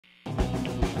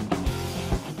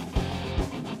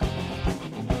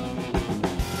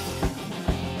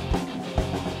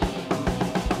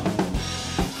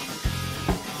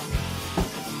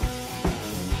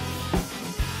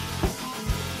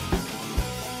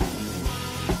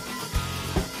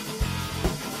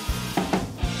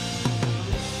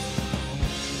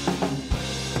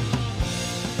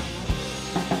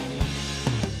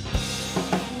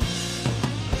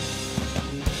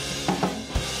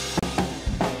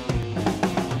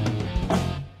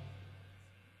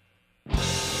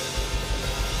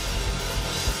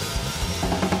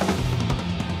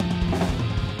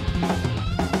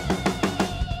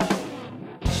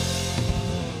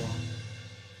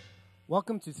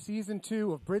Welcome to Season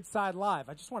 2 of Bridgeside Live.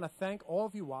 I just want to thank all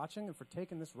of you watching and for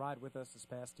taking this ride with us this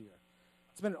past year.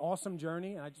 It's been an awesome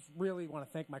journey, and I just really want to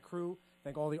thank my crew,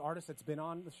 thank all the artists that's been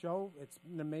on the show. It's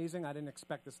been amazing. I didn't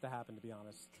expect this to happen, to be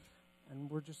honest. And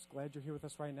we're just glad you're here with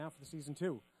us right now for the Season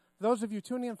 2. For those of you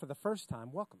tuning in for the first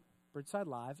time, welcome. Bridgeside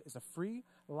Live is a free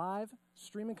live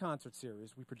streaming concert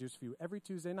series we produce for you every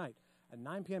Tuesday night at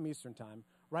 9 p.m. Eastern Time,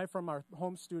 right from our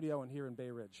home studio and here in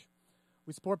Bay Ridge.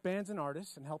 We support bands and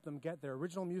artists and help them get their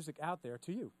original music out there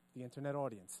to you, the internet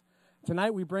audience.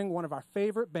 Tonight we bring one of our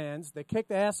favorite bands. They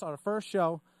kicked ass on our first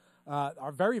show,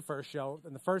 our very first show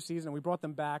in the first season. We brought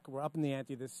them back. We're up in the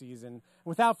ante this season.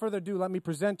 Without further ado, let me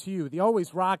present to you the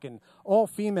always rockin'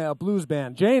 all-female blues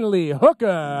band, Jane Lee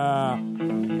Hooker.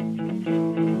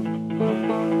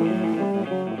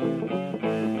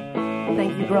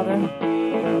 Thank you, brother.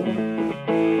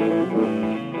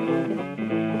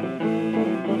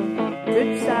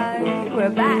 Bridgeside, we're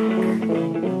back.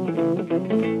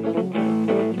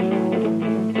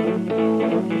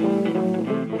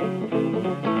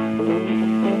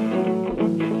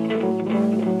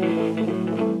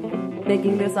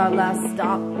 Making this our last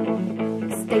stop,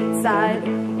 stateside.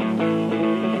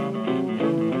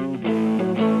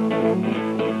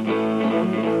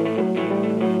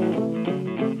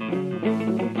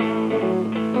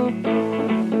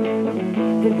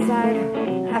 Bridgeside,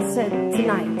 I said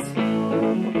tonight.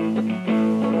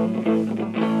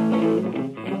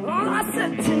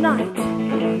 Tonight,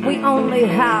 we only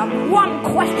have one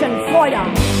question for ya.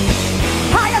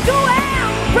 How you doing?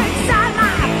 Bridgeside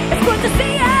Live, it's good to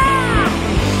see ya.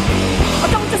 Or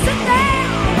don't just sit there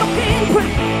looking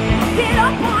pretty. Get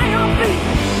up on your feet.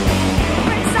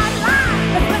 Bridgeside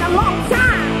Live, it's been a long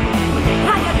time.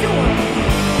 How you doing?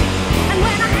 And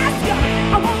when I ask you,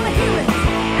 I wanna hear it.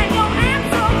 And your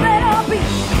answer better be,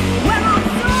 well, I'm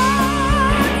so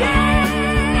damn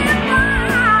fine.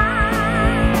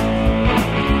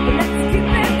 Let's keep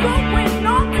it going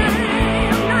all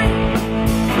damn night.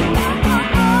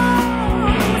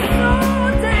 Oh, so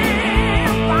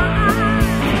damn fine.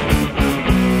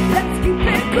 Let's keep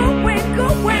it going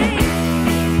all damn,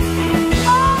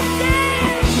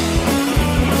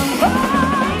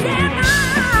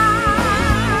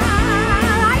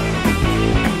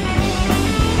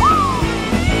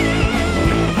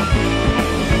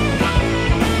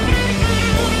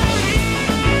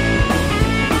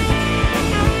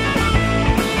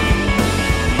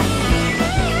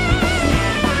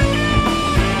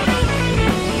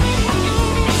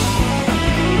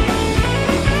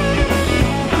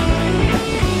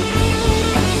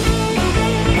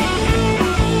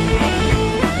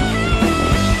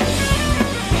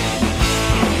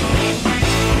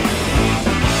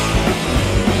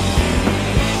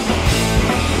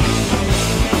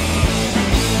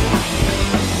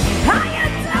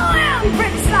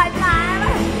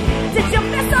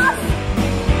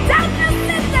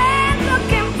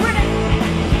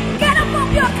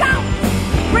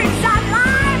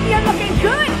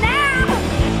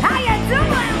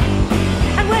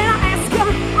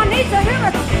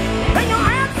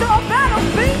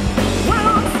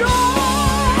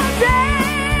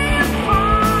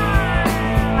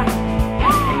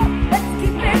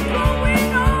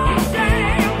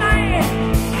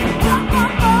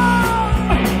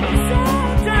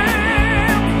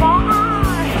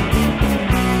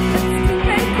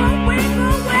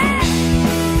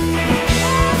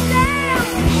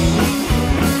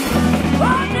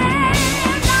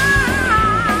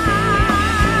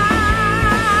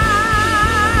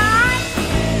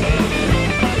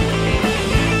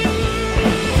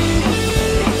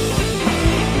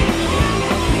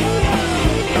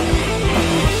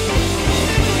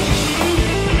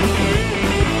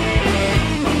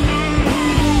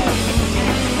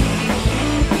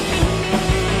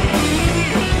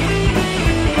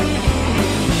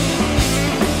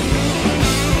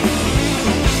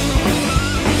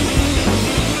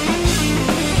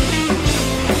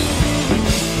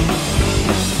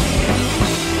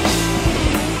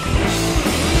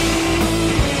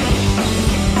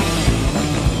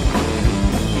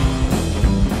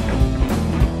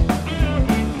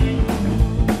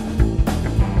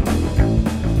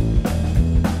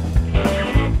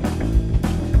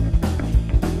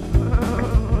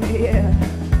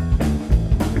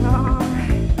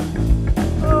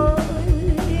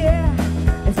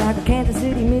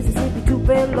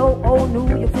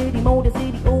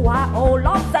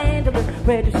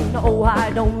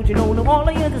 don't you know New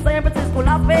Orleans to San Francisco,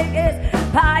 Las Vegas,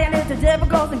 Pioneer to Denver,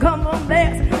 Gulf and come from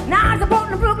there. Now it's a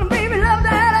Portland, Brooklyn, baby, love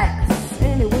that ass.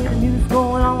 Anyway, the music's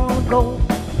going on, go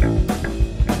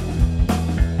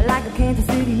like a Kansas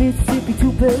City, Mississippi,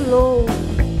 Tupelo.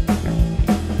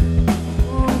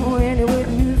 Oh, anyway,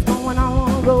 the music's going, I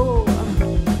wanna go.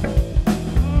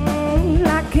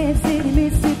 Like Kansas City,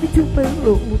 Mississippi,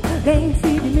 Tupelo. Kansas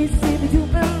City, Mississippi,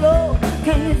 Tupelo.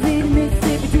 Kansas City,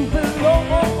 Mississippi, Tupelo.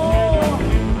 Oh, oh.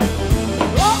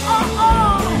 Oh, oh,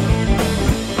 oh.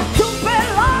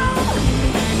 Tupelo.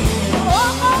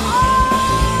 Oh, oh, oh.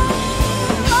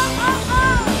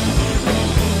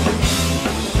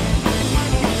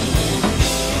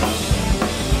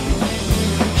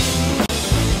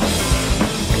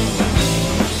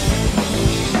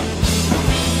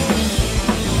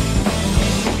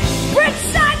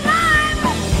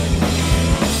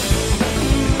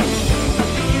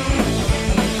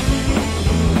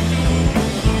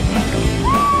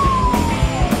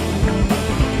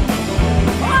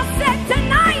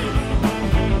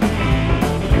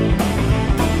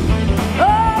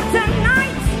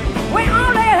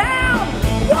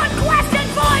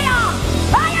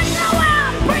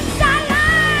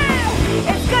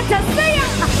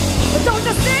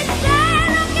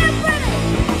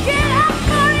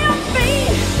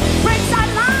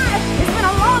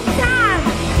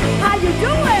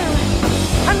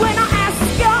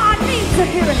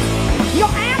 Your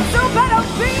answer better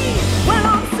be, well,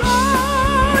 I'm so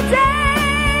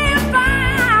damn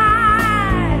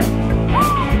fine.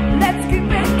 Oh, let's keep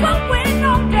it going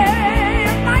all day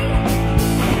and night.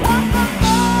 Oh, oh,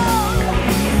 oh,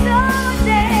 so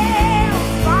damn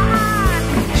fine.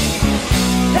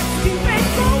 Let's keep it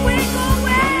going all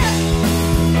day.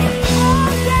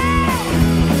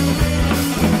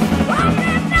 All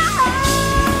day now.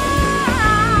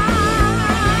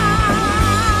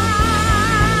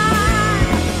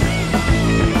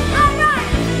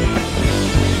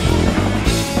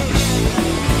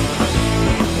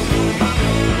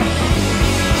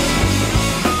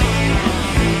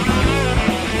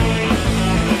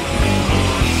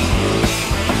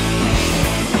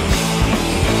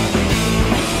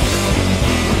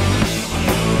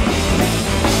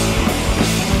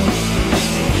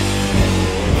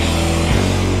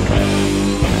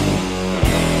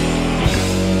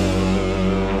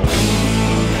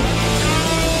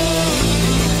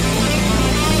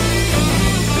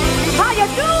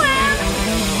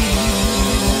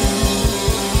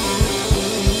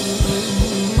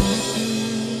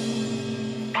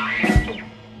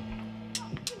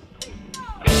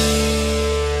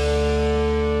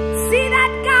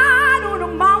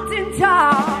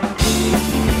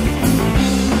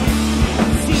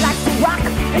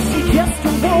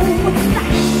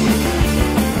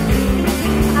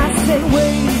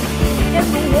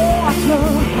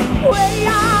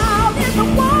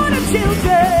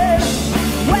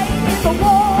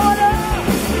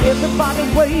 Everybody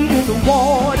wade in the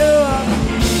water.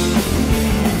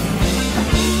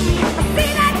 I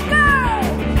see that girl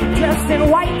dressed in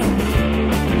white.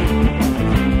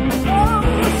 Oh,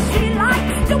 she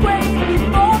likes to wade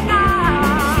all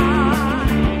night.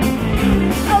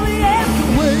 Oh, yes,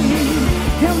 wade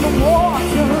in the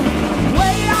water.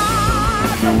 Way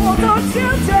out the water,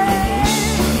 children.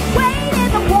 Wade in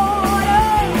the water.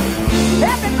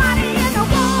 Everybody in the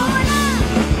water.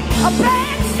 A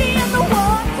banshee in the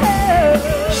water.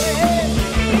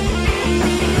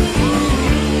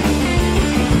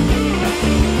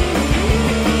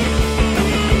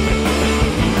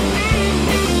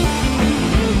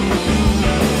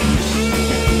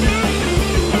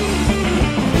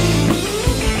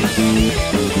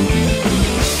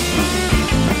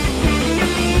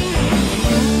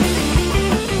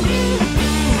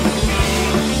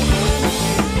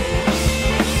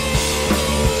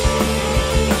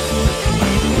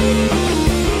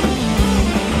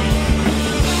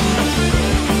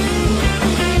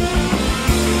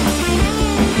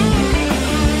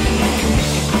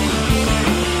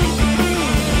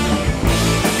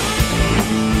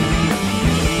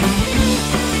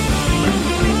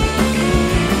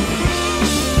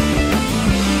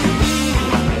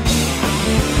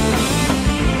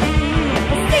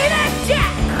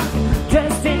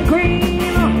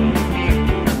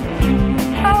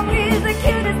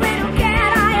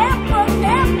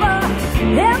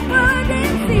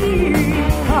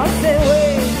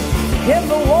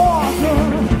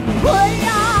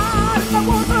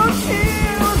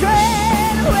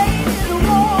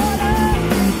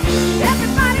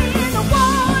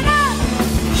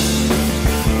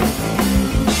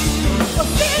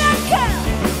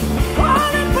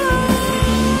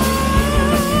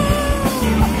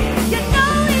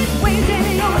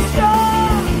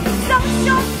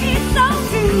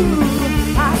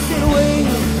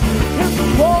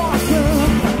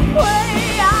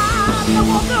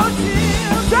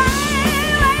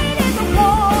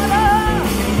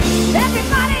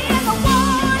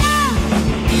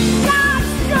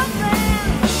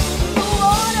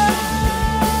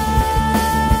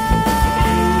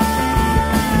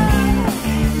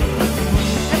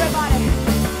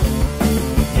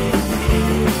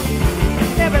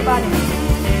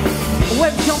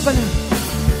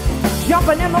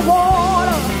 jumping in the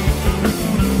water.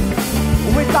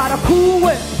 We got a cool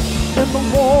it in the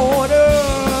water.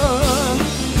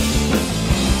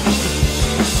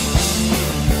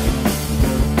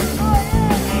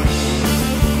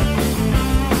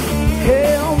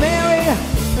 Hail Mary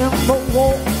in the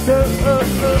water.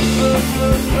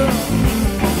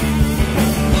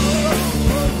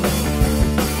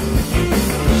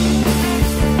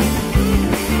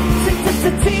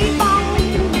 T-bone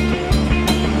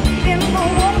in the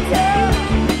water.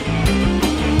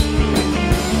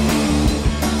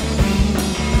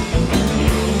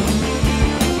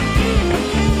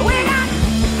 We got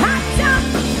hot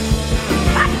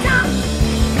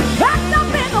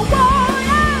jump in the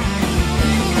water.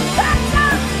 Hot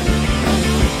jump.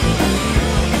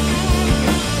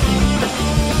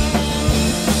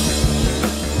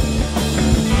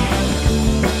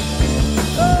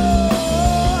 Oh,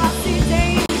 I see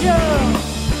danger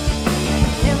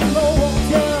in the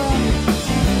water.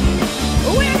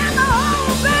 We got the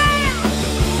whole band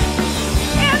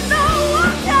in the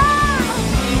water.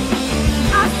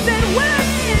 I said,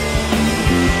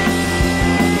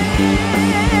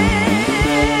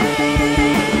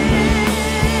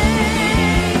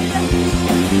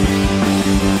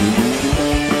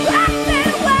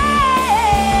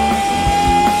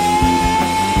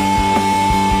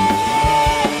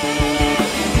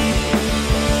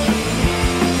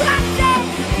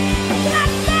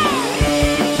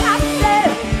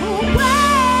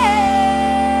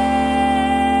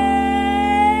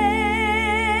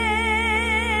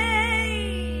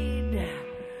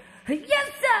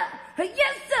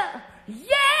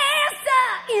 yes, sir,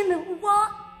 in the water.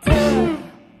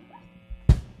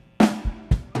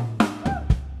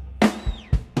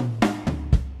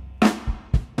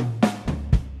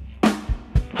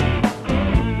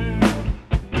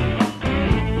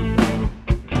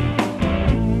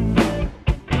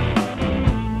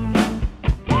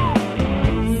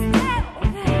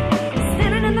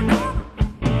 Standing in the corner,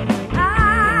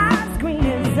 eyes green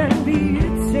as and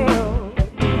beautiful.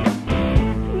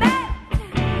 Man,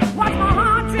 watch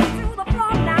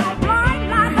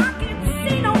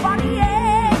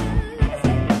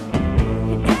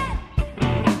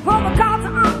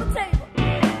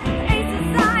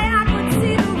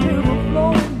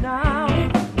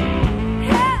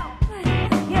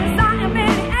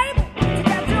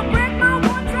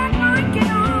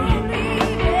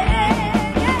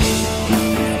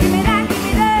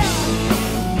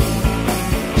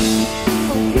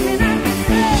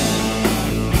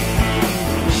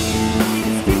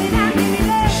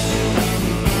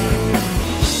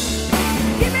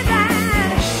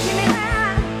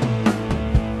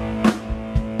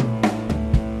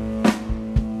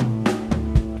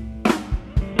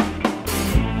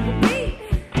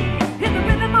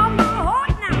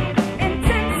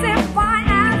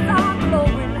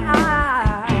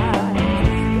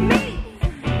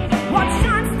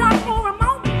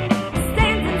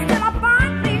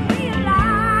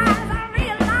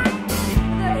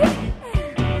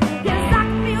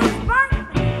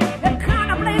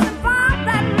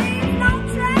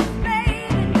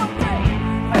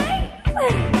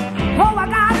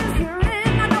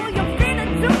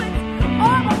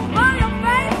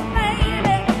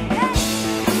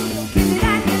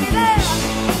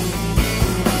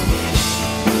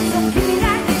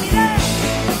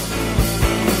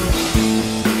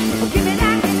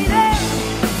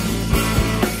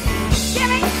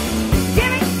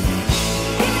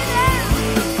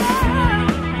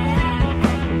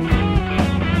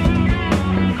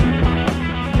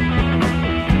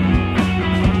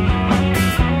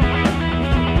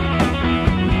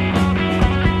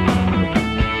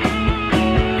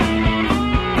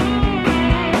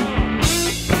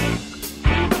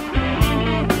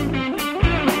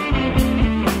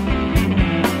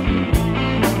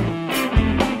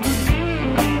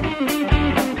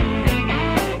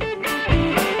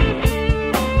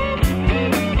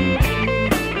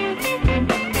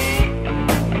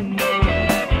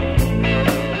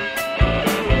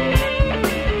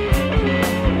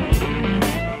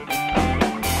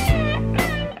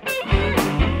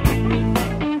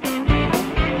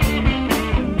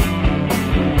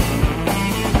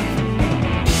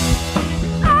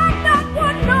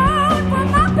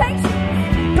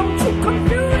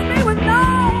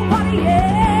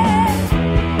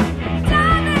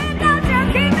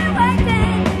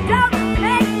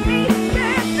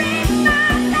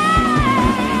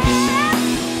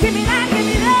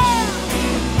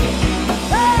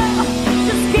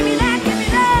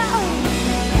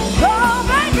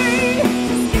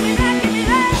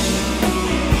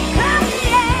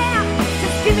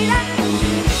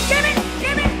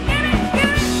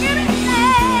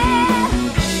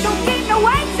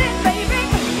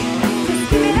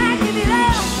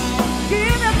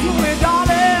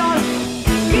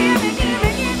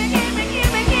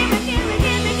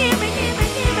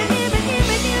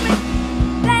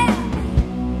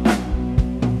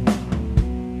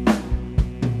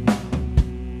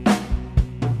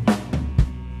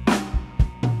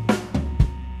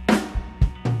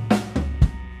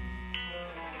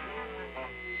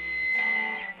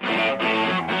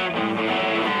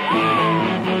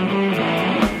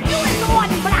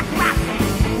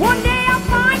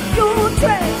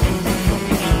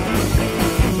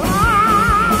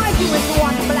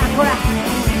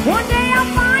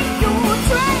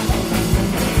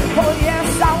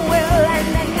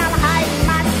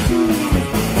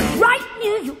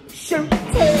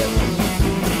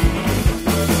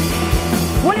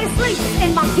he sleeps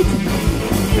in my kitchen.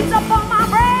 Eats up all my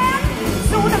bread.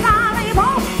 Soon as I leave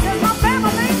home, there's my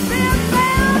family still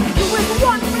there. You is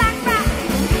one black rat.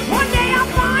 One day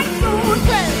I'll find food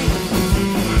bread.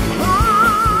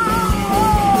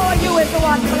 Oh, you is the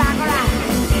one black rat.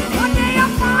 One day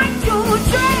I'll find food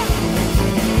bread.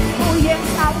 Oh yes,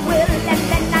 I will, and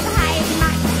then I'll hide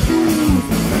my shoes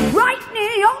right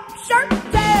near your shirt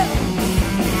tail.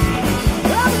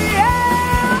 Oh yeah.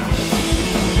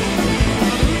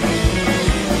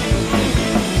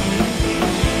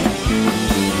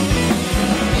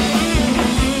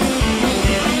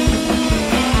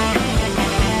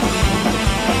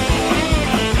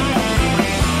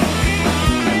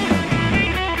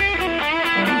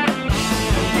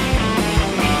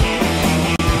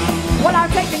 Well,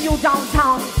 I'm taking you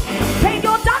downtown, pay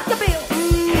your doctor bill.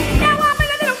 Now I'm in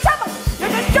a little trouble. You're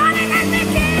just trying to get me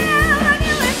killed. And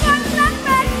you ain't got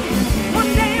nothing.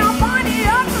 One day I'll find you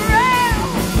up the rail.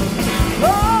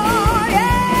 Oh,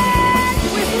 yeah.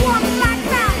 You is one like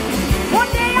that. One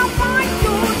day I'll find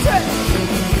you too.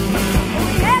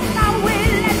 Yes, I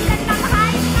will. And then I'll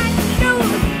hide my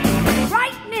shoes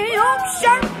right near your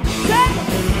shirt. Yeah.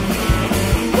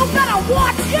 You better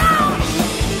watch out.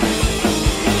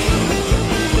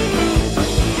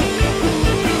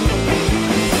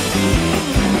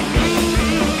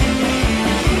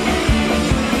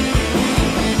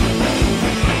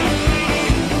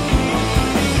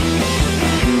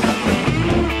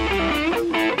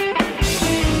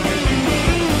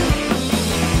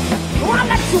 Well, I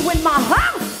let you in my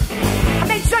house. I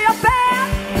make sure you're bad.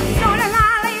 Soon as I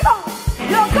leave home,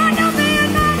 you're gonna be in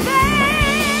my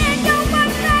bed. You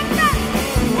must like that.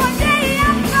 One day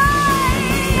I'll find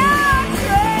your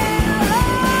trail.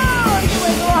 Oh, you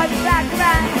ain't one black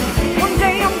man. One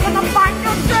day I'm gonna find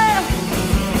your trail.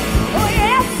 Oh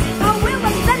yes, I will,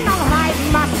 and then I'll hide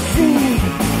my shoes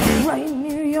right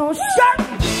near your shirt.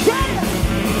 Yeah.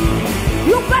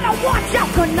 You better watch out,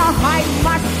 gonna hide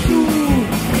my shoes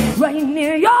right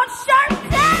near your shirt.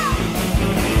 Yeah.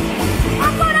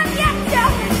 I'm gonna get you.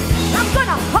 I'm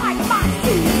gonna hide my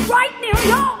shoes right near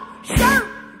your shirt.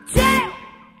 Yeah.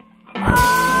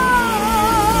 Oh.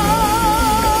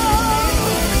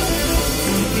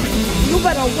 You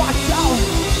better watch out.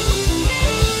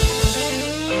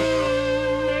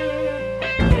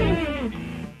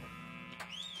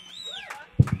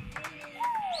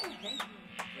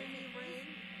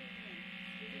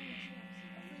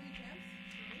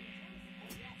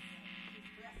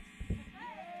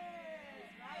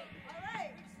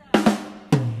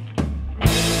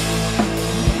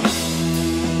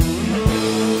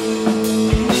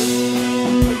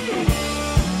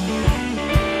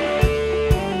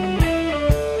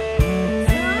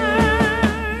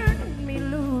 Turn me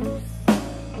loose.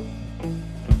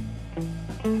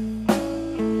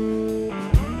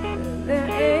 There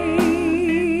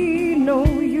ain't no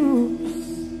use.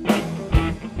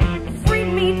 Free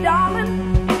me, darling.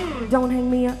 Don't hang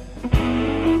me up.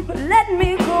 Let me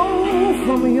go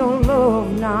from your love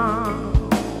now.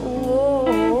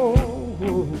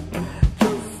 Oh,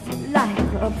 just like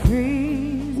a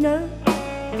prisoner.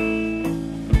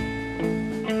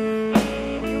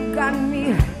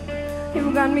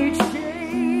 You got me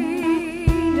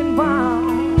chained and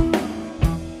bound.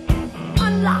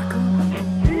 Unlock 'em.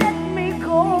 Let me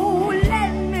go.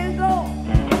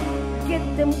 Get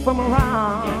them from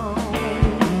around.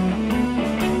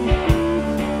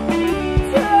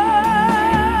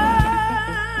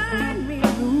 Turn me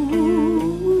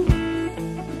loose.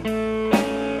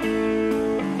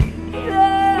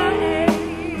 There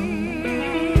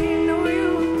ain't no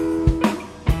use.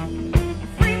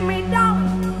 Free me,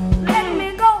 darling. Let me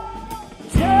go.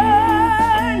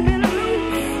 Turn me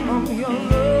loose from your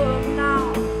love now.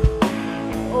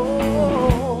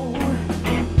 Oh,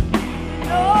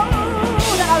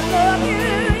 that I love you.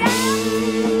 Yeah.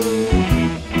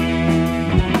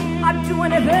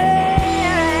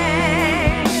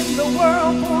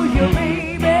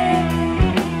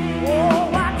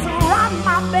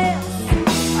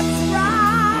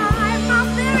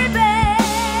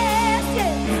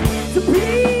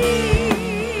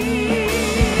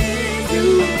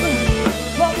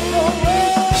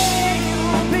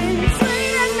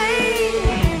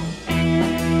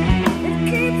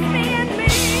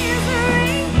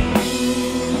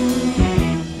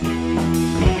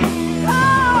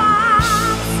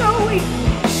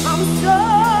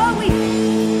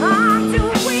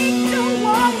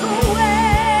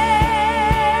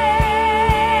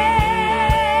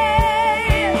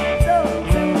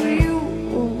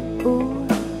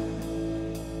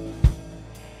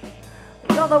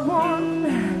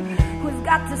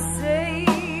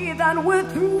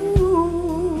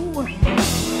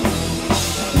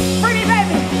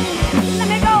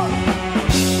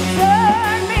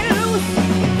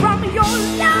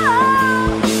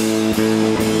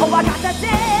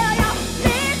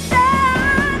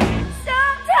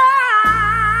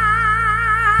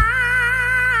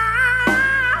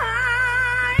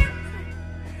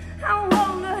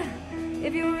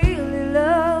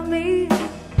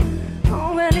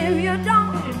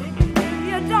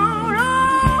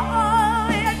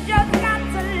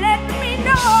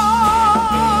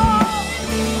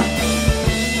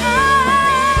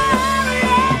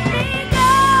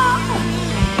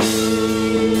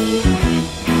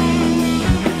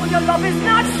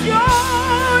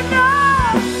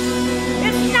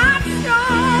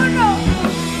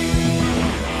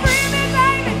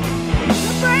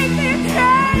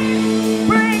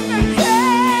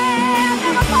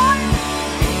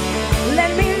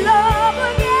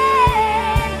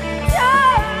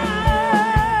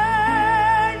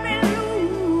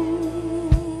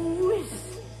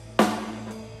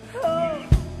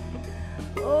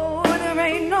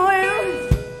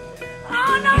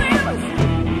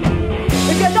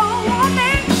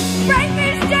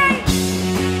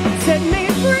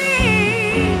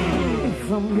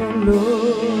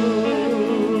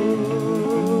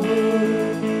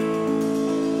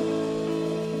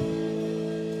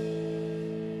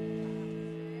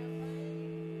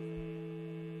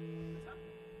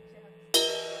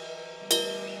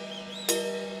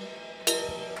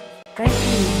 Thank you.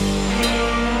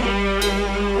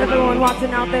 Everyone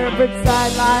watching out there at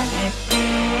Bridgeside Live.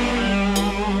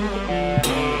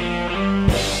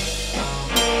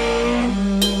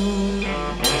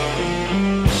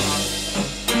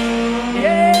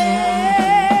 Yeah,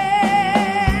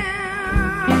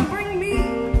 bring me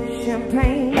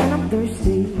champagne when I'm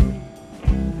thirsty.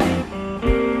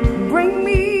 Bring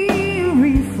me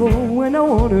Reefer when I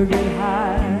wanna get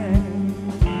high.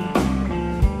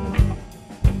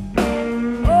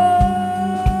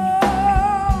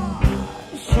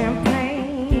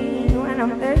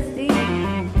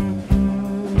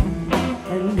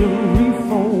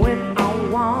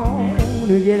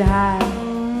 To get high.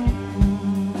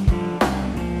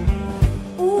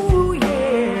 Ooh,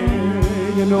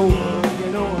 yeah, you know,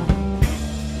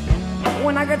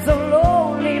 when I get so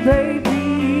lonely, baby,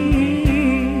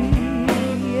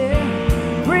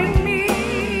 yeah, bring me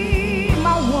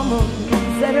my woman,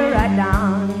 set her right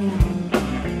down,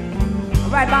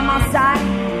 right by my side.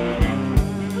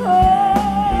 Oh,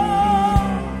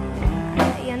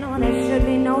 you know, there should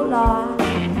be no law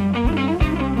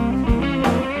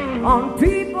on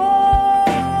people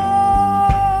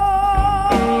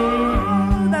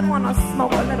that wanna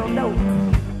smoke a little dope.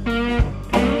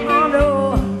 Oh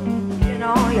no, you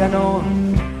know,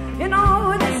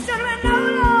 there should be no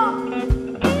law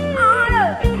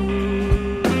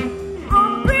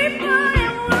on people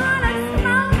that wanna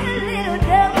smoke a little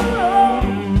dope.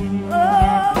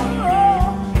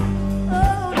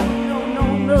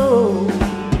 No,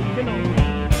 you know,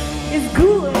 it's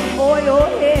good for your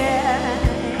head.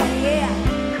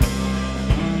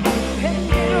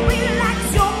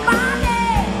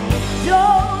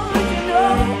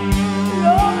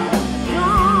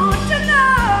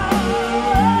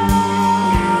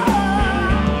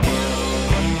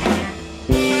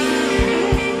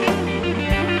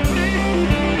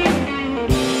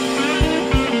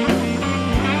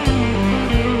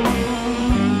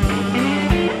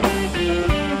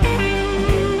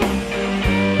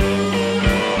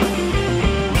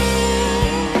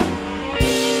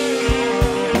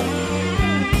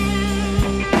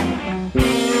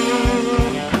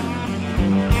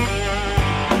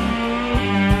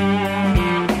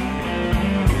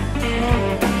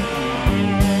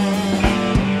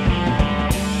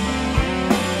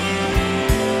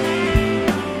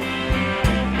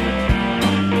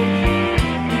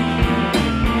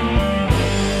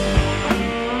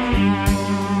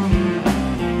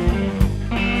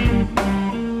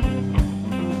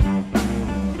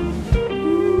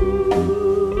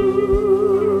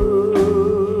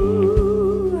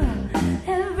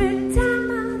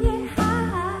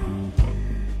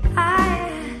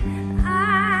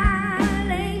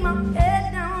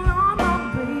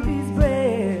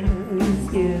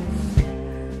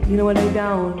 You know, I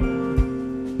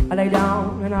lay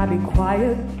down and I be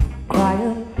quiet,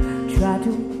 try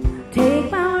to take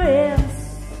my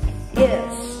rest.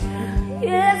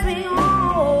 Yes, we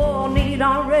all need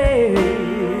our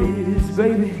rest,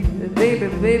 baby.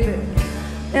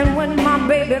 And when my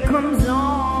baby comes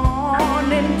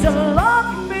on in to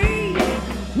love me,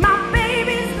 my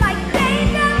baby's like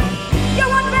danger.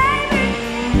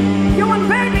 You want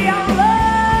baby, I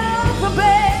love the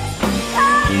best.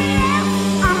 Oh yeah,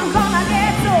 I'm gonna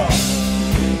get so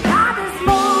high this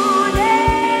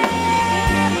morning,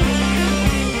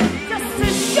 just to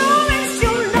show that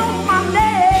you know my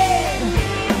name.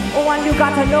 Oh, and you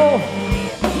got to know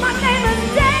my name is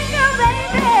Danger,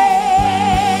 baby.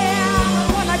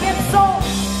 When I get so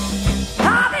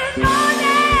high this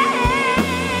morning,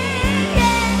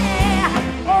 yeah.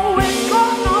 Oh, it's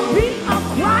gonna be a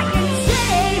crying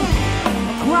shame,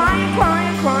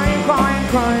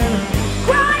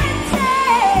 crying shame.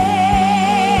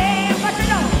 But you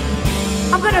know,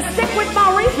 I'm gonna stick with my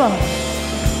Reefer.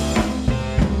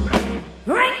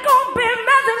 Ain't gonna be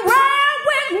messing around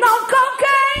with no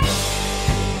cocaine.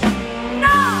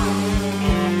 No.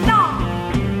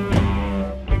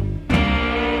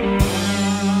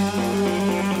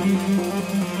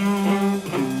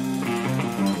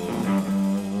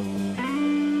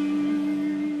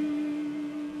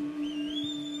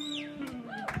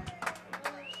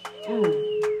 Oh,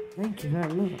 thank you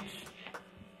very much.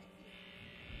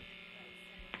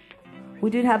 We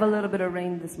did have a little bit of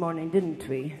rain this morning, didn't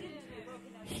we?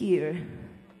 Here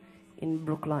in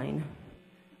Brookline.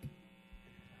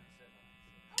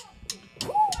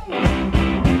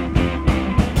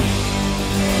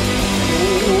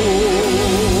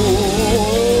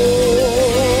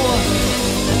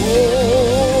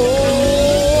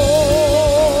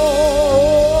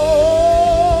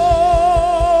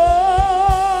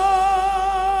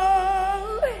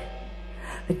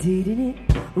 Didn't it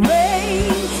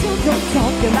rain children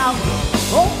talking about,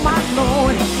 oh my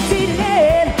Lord, did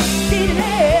it,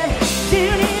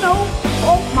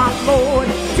 oh my Lord,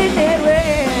 did it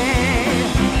rain,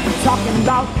 talking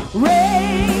about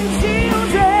rain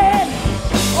children,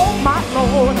 oh my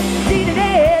Lord, did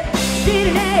it,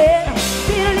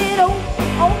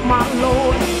 oh my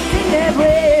Lord, did it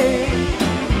rain.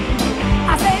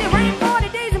 I said it rained 40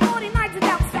 days and 40 nights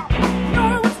without stopping.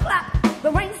 No, it was clapping.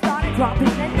 The rain started dropping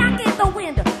and knocking the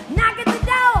window, knocking the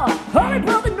door. Hurry,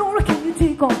 brother Nora, can you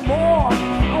take on more?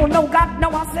 Oh no, God, no,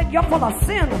 I said you're full of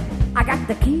sin. I got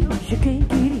the keys, you can't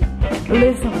get in.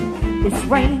 Listen, it's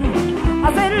raining.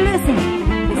 I said listen,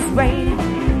 it's raining.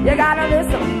 You gotta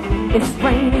listen, it's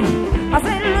raining. I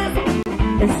said listen,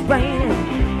 it's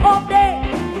raining. All day,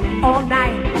 all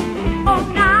night, all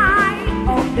night,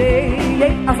 all day.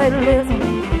 I said listen,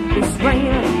 it's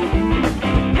raining.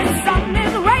 The sun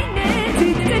is raining,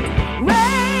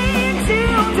 rain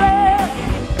children.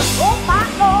 Oh my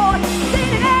Lord,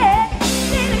 sing it,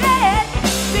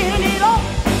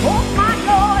 oh my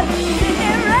Lord, sing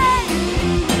it rain.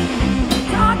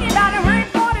 Talking about the rain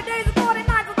 40 days and 40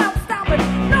 nights without stopping.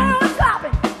 No, it was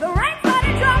stopping. The rain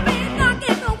started dropping,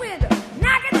 knocking the window,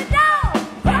 knocking the door.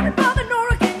 Hurry, brother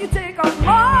Nora, can you take on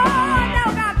more? No,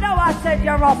 God, no, I said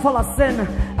you're all full of sin.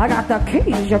 I got the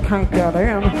keys, you can't get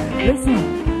in. Listen,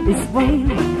 it's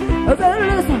raining. I said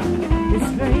listen, it's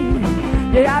raining.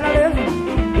 You gotta listen,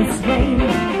 it's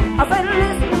raining. I said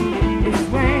listen, it's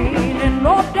raining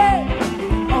all day,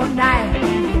 all night,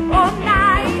 all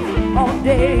night, all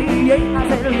day. I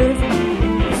said listen,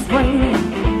 it's raining.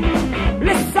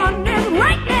 Listen, it's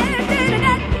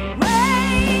raining,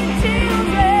 rain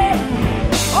children.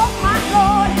 Oh my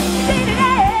Lord, sing it,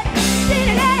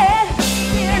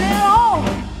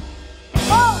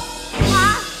 oh my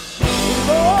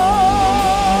Lord.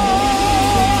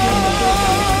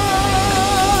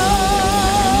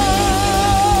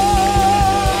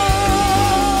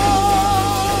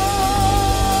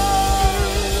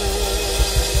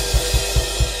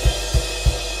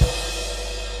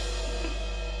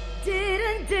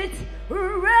 Didn't it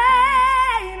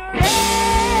rain, rain.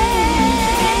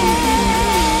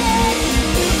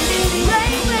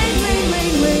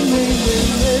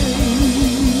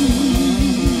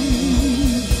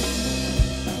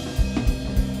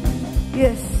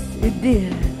 Yes, it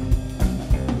did.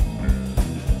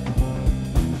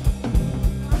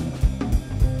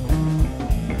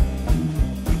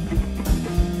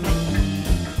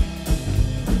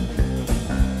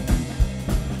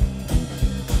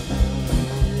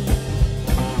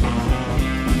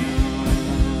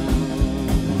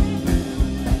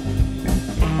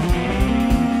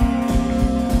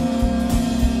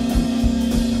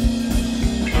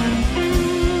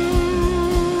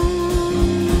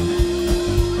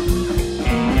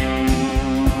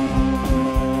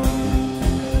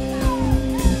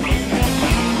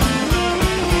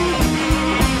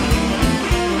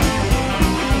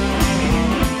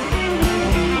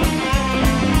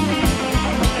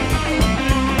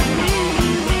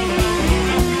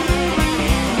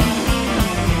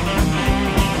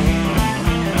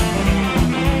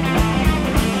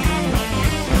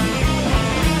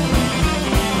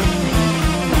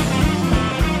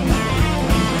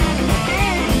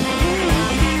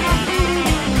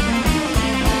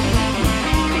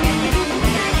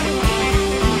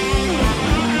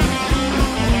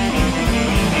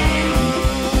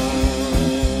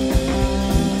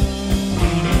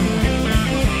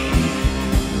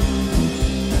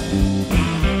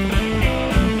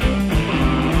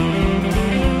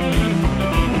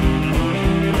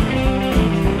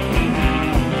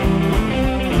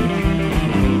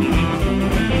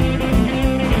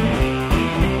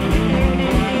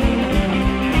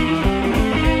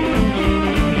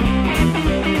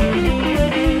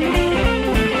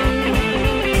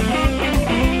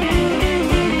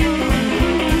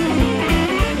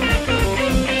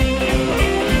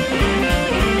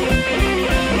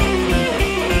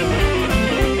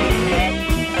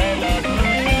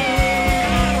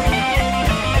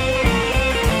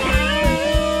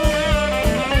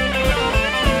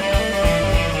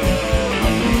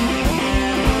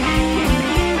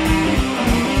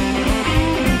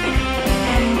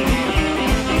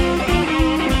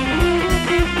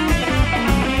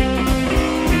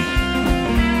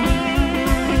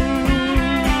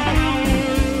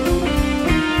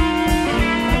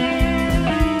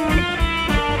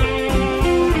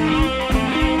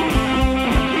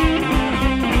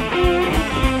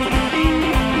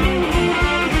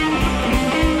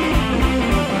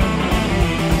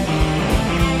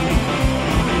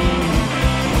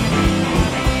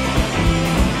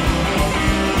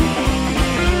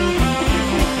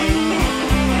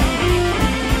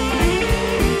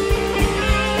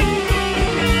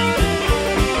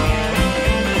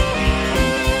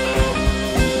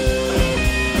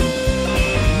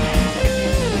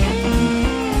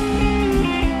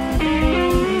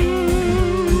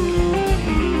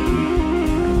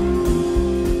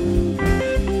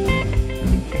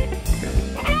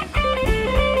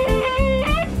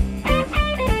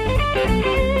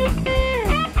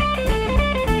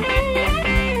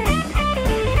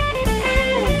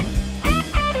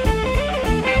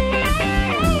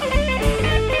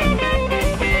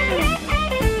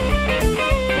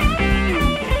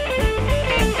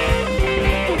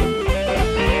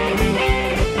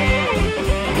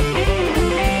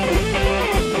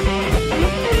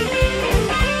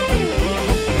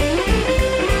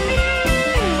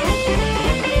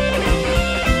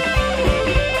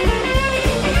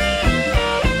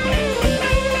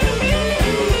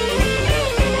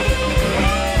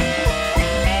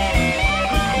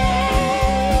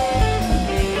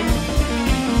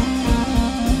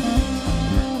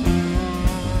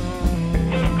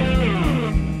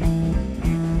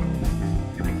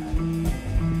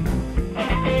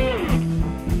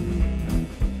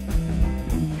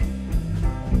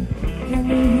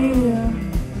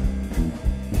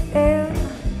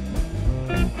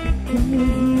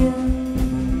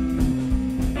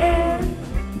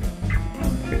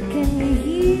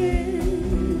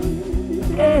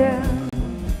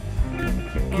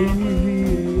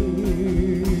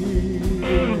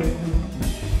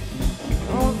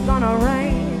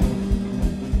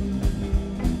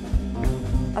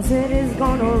 I said it's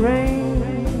gonna rain.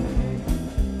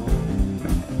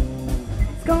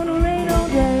 It's gonna rain all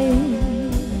day.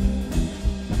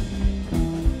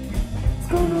 It's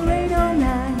gonna rain all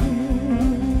night.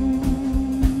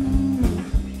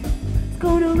 It's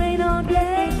gonna rain all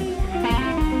day.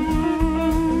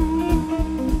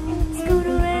 It's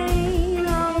gonna rain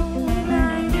all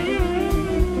night.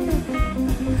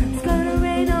 It's gonna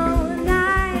rain all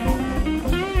night.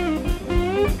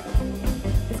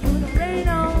 It's gonna rain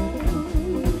all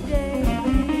day.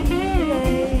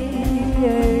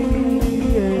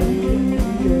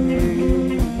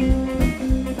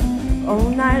 All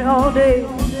night, all day,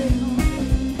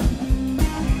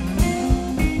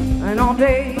 and all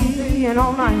day, and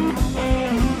all night,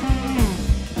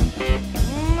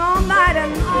 all night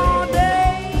and all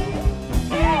day,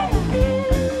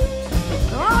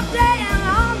 all day and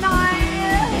all night,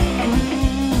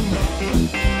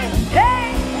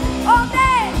 hey, all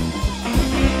day,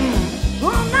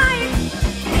 all night,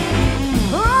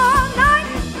 all night,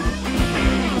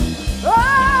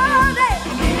 all day,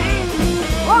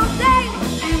 all day,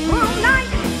 all night,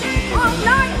 all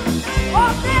night,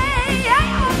 all day,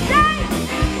 all day,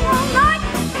 all night,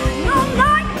 all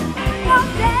night, all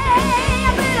day,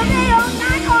 a bit of day, all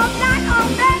night, all night, all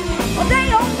day, all day,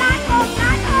 all night, all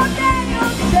night, all day,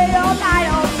 all day, all night,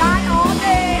 all night, all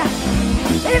day.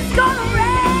 It's gonna rain.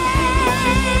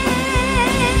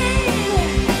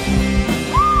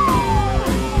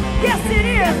 Yes, it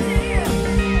is.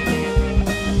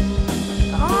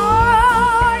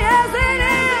 Oh, yes, it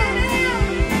is.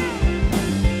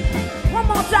 One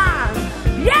more time.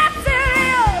 Yes, it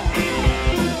is.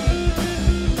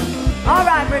 All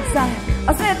right, Bridgeside. I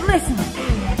said, listen,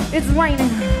 it's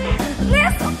raining.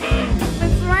 Listen,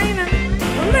 it's raining.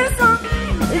 Listen,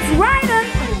 it's raining.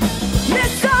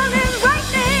 Listen, it's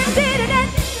raining. Did it?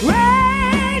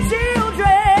 Rain,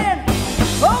 children.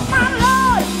 Oh, my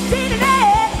Lord. Did it?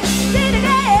 Did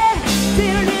it?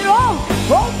 Did it? Oh,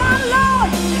 my Lord.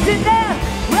 Did that?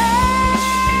 Rain.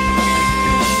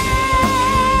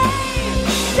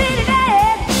 Did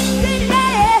it? Did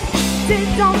it? Did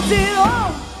don't do it?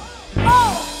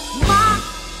 Oh, my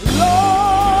Lord.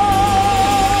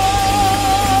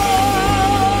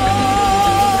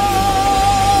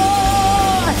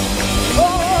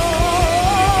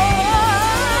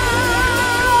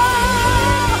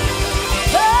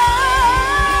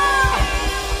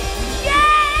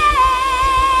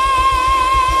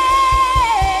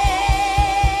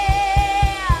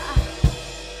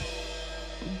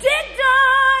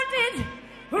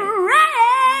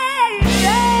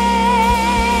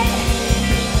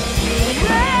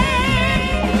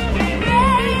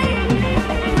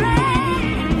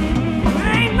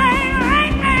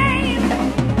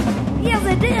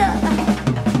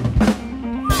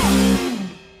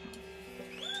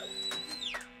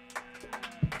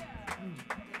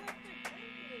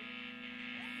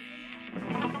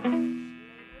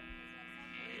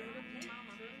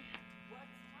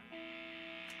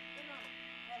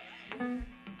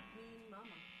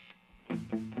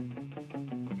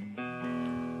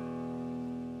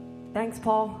 Thanks,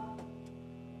 Paul.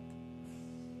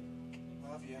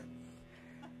 Love you.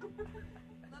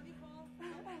 Love you, Paul.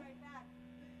 Right back.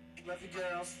 Love you,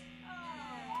 girls.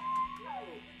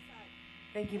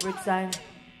 Thank you, Bridgeside.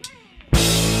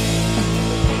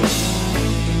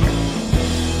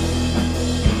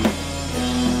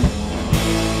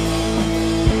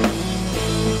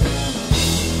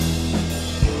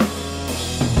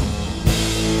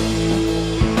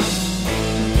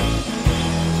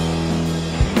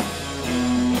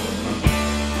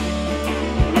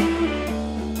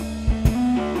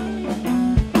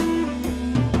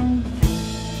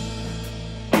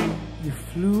 You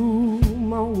flew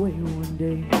my way one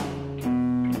day.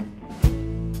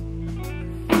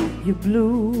 You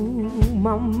blew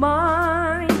my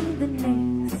mind the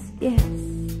next, yes.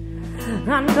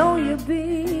 I know you've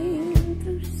been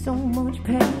through so much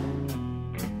pain.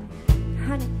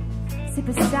 Honey, sit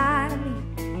beside me.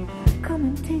 Come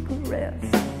and take a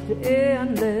rest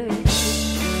and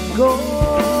let's go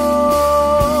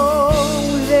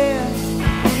there.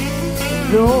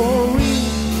 Glory.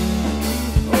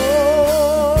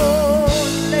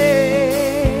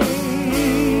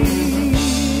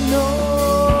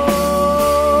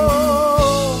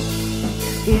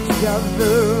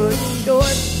 Another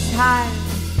short time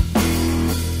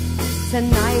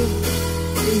tonight,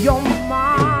 you're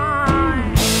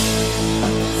mine.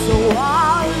 So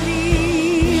I'll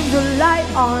leave the light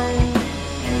on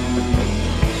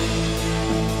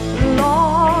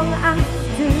long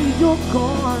after you're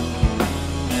gone.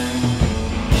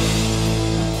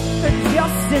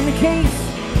 Just in case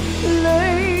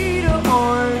later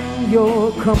on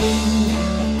you're coming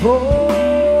home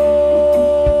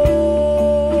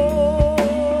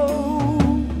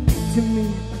to me.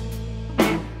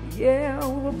 Yeah,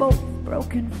 we're both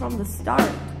broken from the start,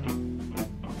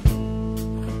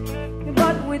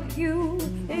 but with you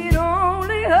it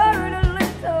only hurt a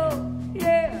little.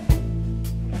 Yeah,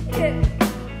 yeah.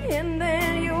 And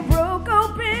then you broke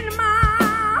open my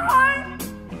heart.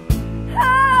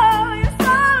 Oh, you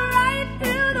saw right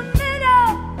through the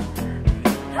middle.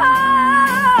 Oh,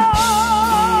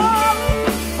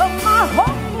 of my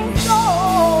whole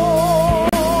soul.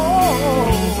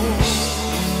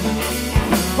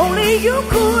 Only you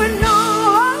could know.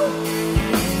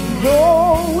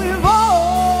 Oh, we've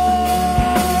only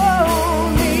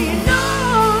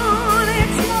known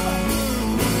each other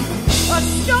a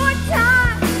short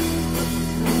time.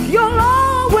 You'll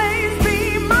always be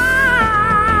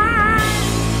mine.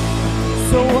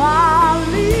 So I'll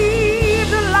leave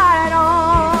the light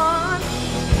on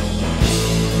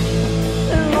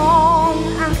long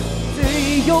after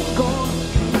you're gone.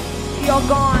 You're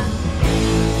gone.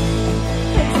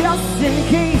 Just in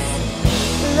case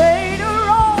later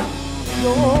on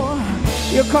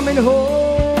you're coming home.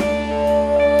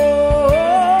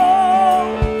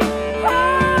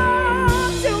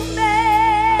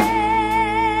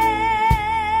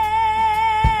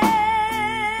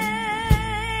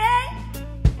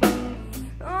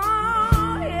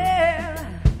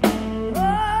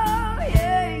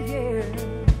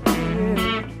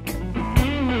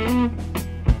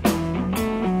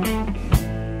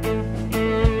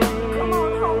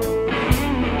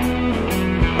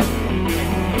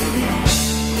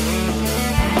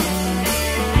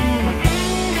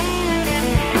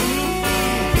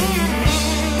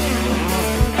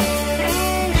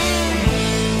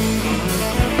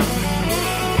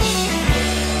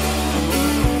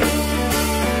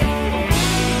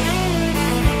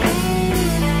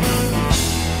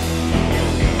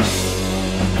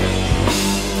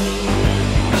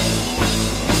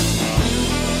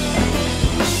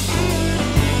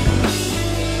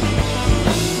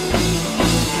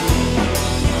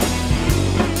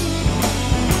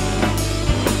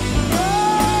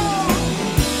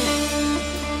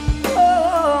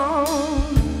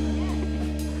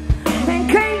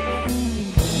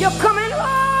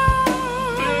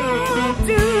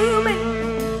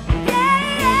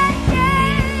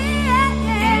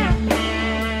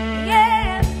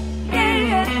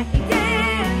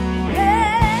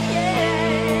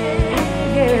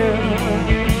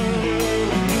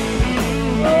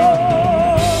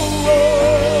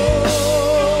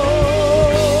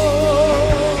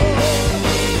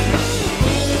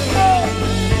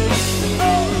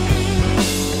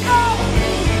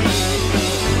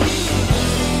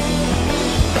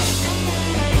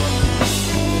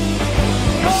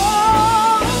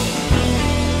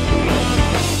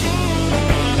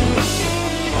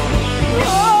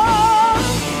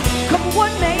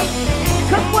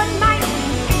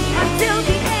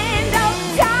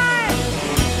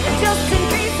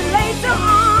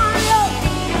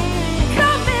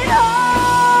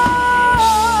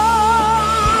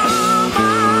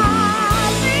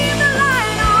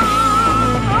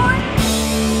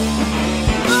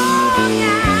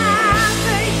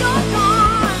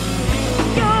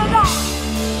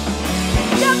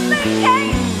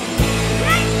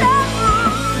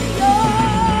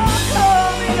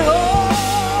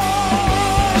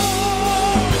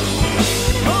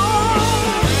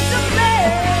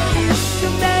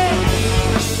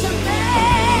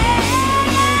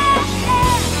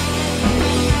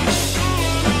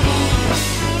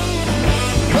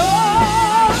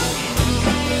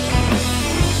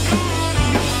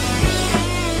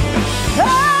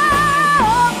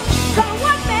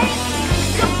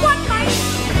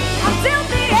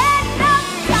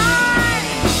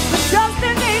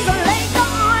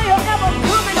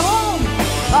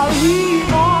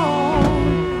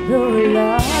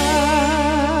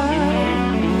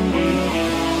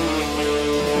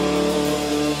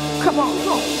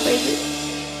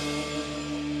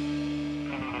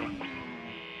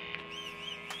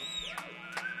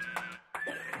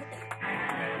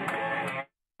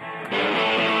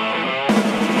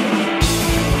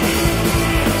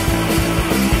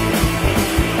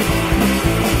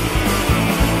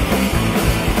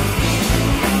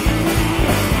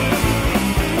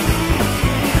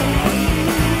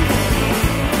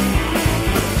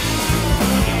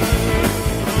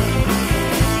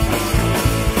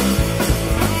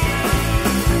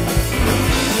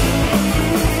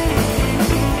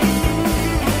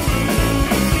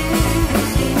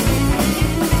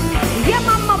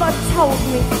 told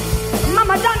me.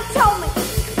 Mama done told me.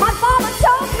 My father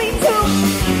told me to.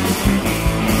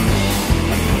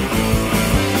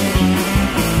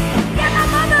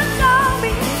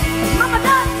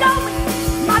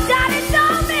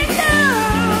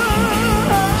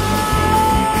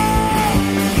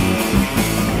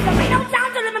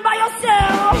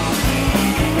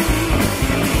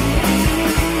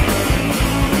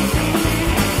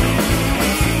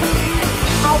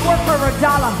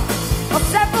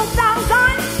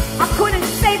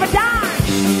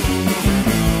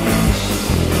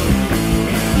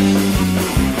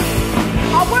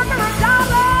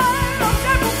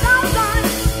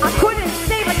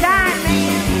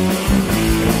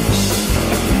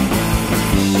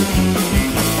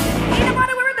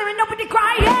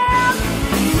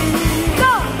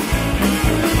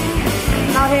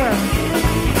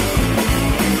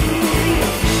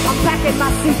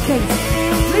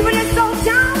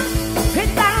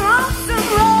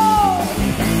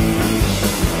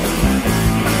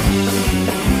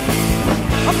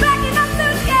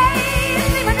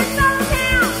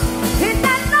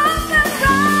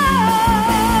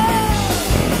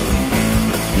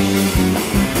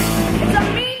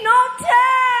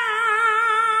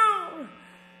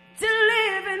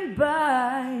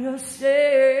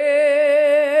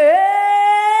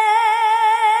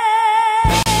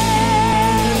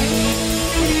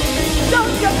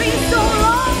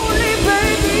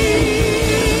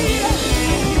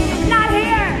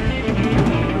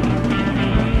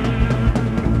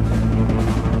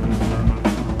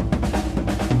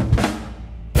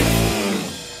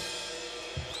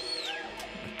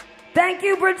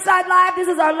 Bridgeside Live. This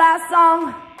is our last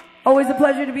song. Always a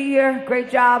pleasure to be here. Great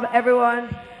job,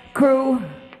 everyone. Crew,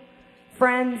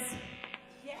 friends,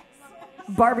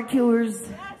 barbecuers.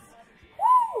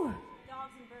 Woo!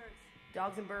 Dogs and birds.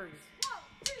 Dogs and birds. 1,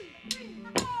 2, 3,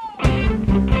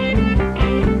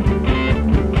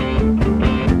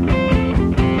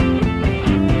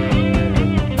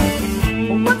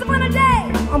 4. Once upon a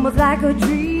day, almost like a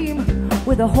dream,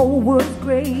 where the whole world's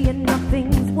gray and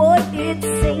nothing's what it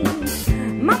seems.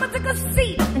 Mama took a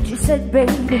seat and she said,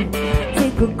 baby,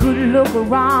 take a good look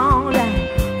around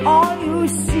and all you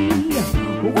see.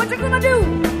 What you gonna do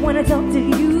when I talk to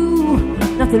you?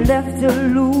 Nothing left to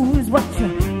lose. What you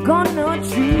gonna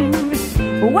choose?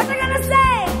 What you gonna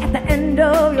say at the end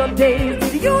of your days?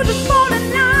 Did you just fall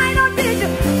in line or did you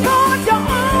go your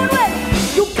own way?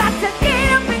 You got to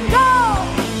get up and go.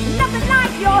 Nothing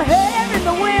like your hair in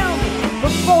the wind.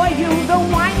 Before you the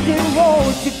winding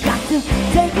road, you got to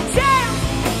take a chance.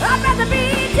 I'd rather be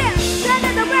dead than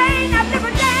in the rain. I've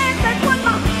never danced. That's what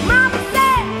my mama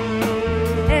said.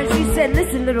 And she said,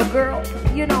 listen, little girl,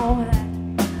 you know that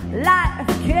life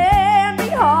can be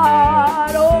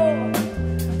hard. Oh,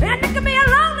 and it can be a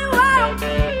lonely world.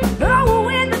 Oh,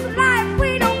 in this life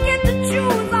we don't get to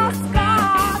choose our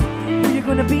scars. Who you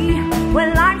gonna be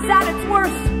when life's at its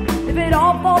worst? If it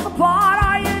all falls apart,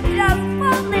 are you just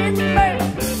falling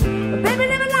first? But baby,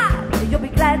 live a life. You'll be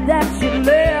glad that you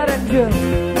lived and just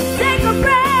take a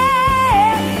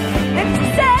breath. And she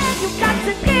said you got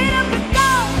to get up and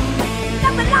go.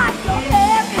 Nothing like your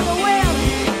hair in the wind.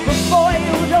 Before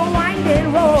you the winding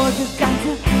road, you got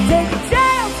to take a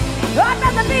chance. I'd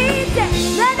rather be dead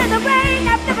than in the rain.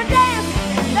 I've never danced.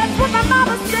 That's what my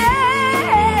mama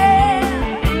said.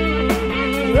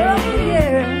 Oh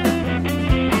yeah.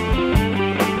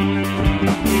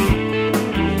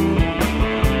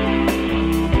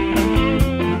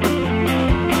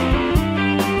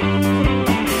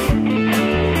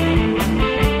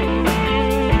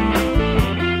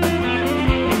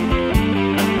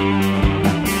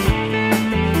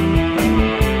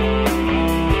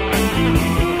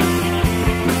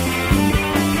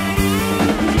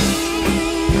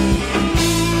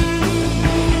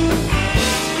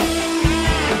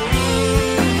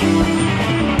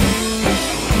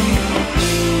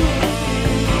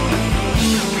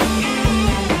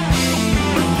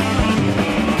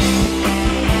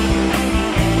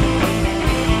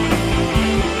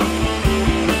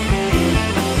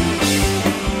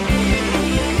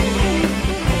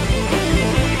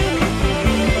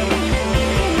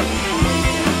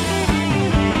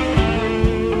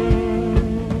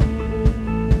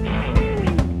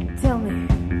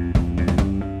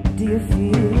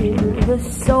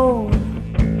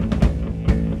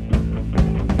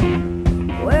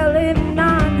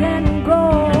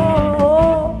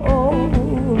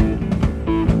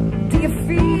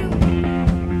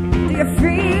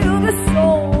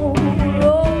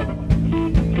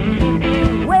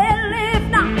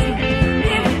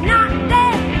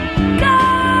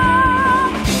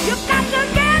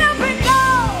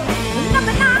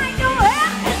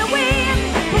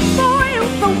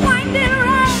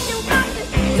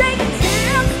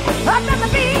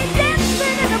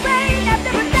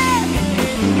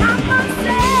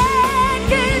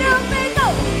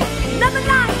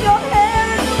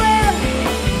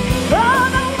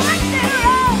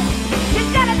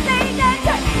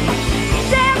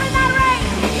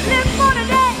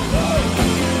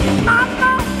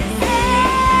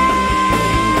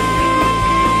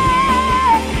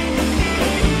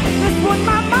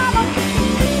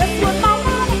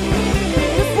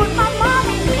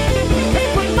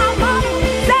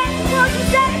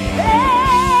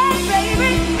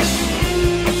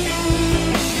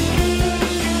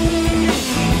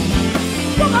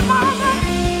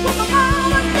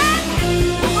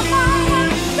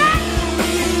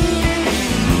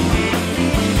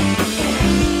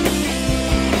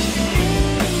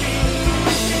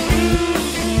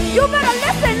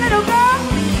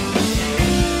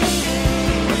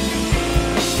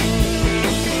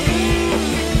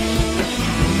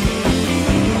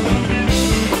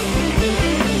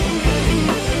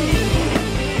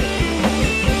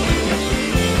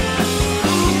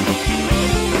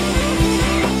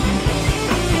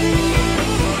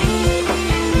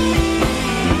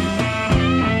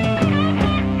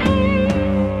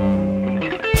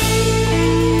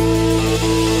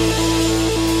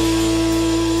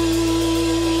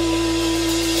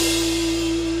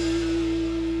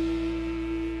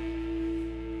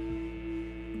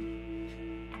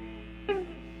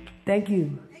 Thank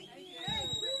you.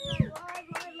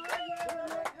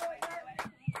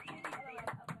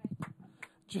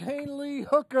 Jay, Champagne Lee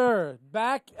Hooker,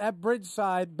 back at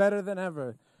Bridgeside, better than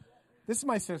ever. This is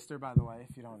my sister, by the way,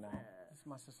 if you don't know. This is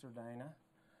my sister, Dana.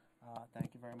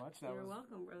 Thank you very much. You're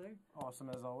welcome, brother. Awesome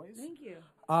as always. Thank you.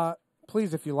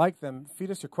 Please, if you like them,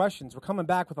 feed us your questions. We're coming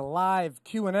back with a live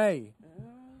Q&A.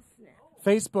 Snap.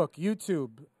 Facebook,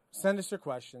 YouTube. Send us your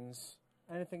questions.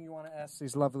 Anything you want to ask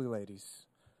these lovely ladies.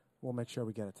 We'll make sure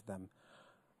we get it to them.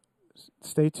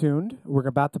 Stay tuned. We're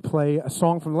about to play a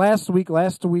song from last week.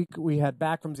 Last week we had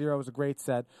Back from Zero. It was a great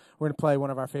set. We're going to play one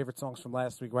of our favorite songs from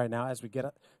last week right now as we get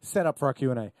set up for our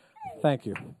Q&A. Thank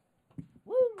you.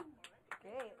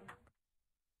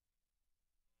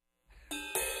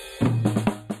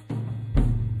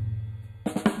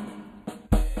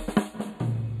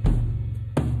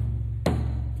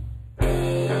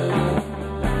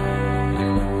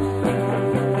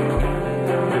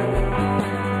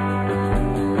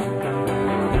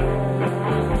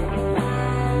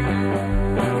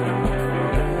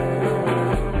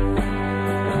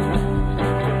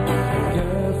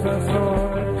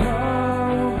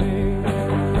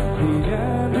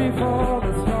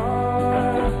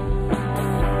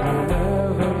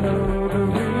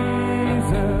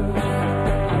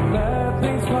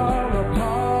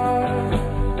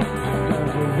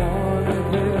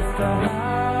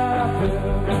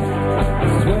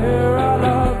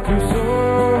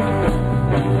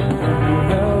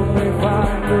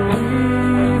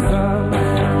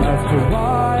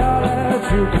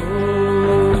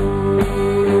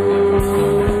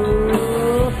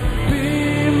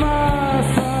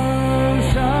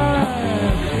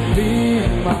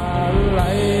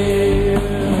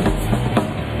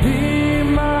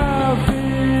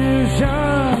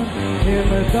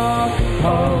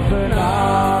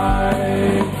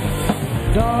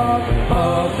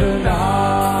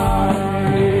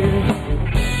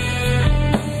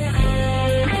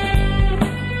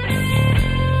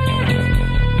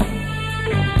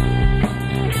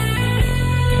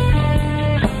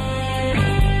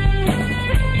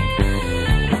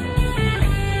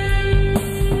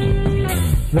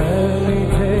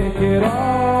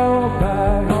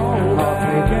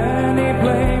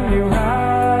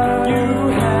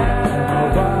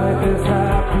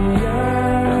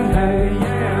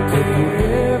 If you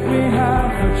give me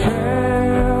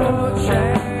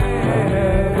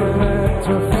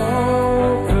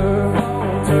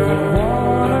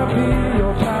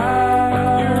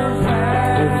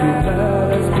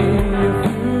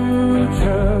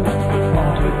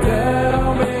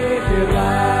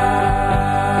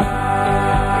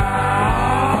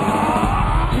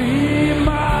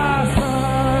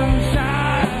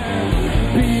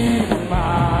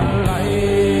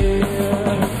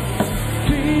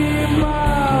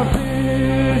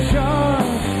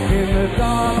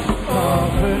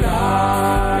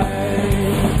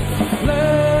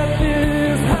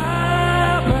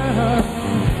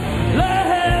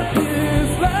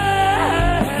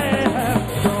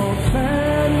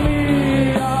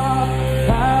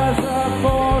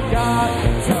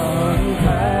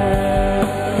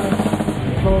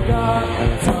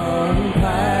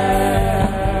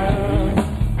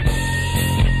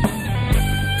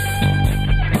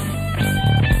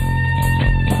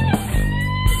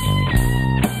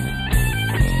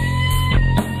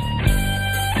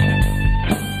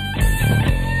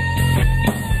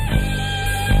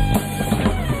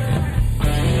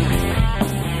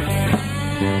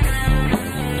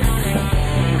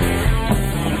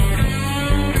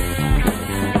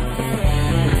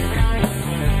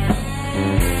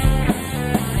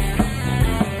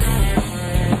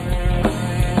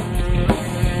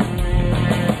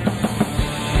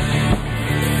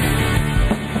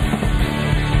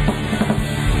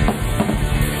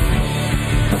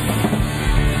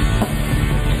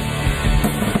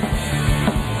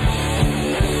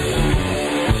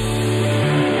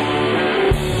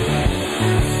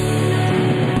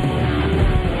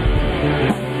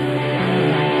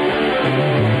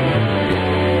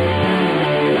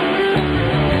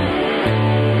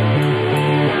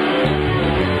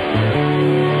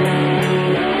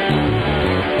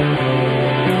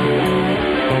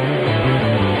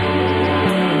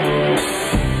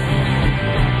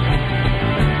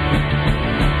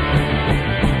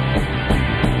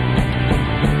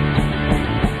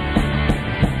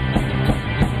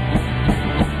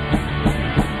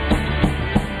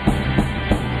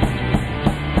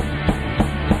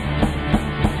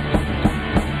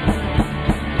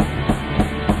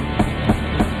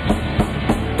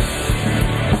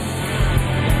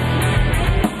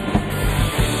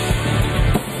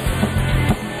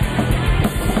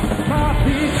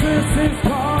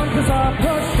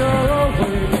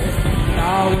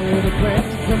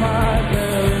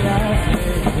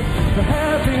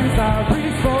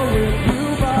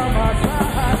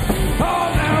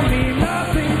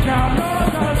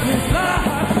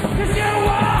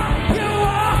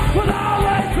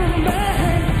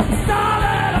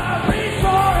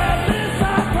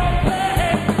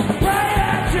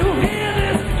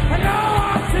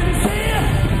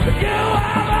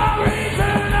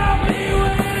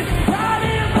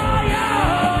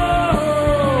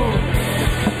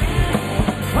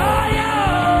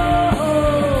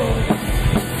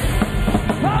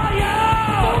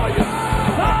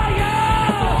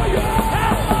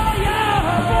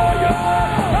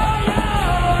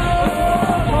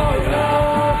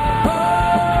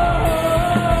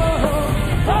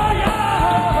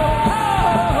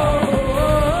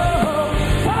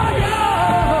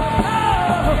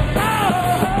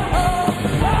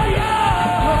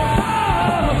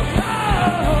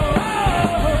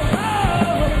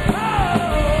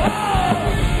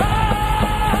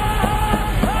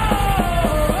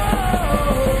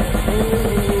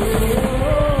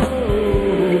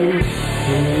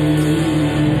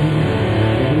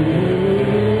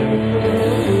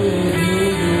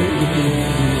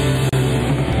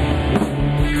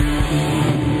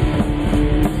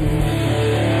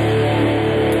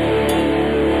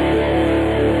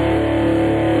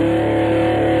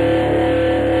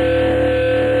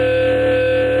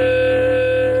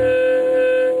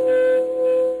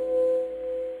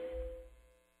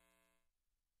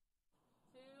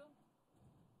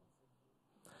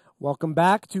Welcome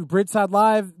back to Bridgeside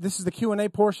Live. This is the Q&A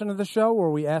portion of the show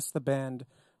where we ask the band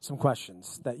some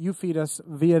questions that you feed us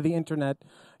via the internet,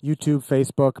 YouTube,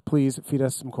 Facebook. Please feed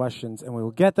us some questions, and we will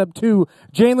get them to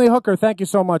Jane Lee Hooker. Thank you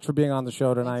so much for being on the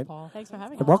show tonight. Thanks, Paul. Thanks for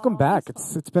having us. Welcome back.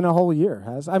 It's been a whole year.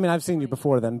 I've seen you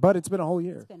before then, but it's been a whole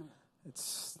year.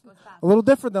 It's a little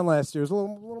different than last year. It was a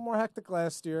little more hectic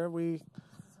last year.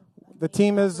 The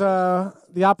team is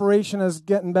the operation is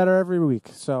getting better every week.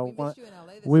 So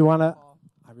we want to.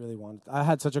 I really wanted. I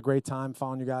had such a great time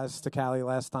following you guys to Cali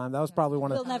last time. That was probably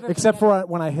one of, except for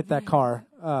when I hit that car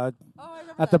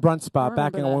at the brunt spot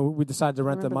back when we decided to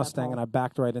rent the Mustang, and I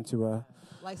backed right into a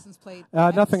license plate.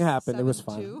 Nothing happened. It was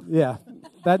fine. Yeah,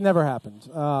 that never happened.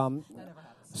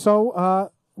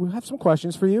 So we have some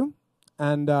questions for you,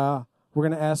 and we're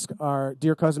going to ask our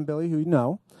dear cousin Billy, who you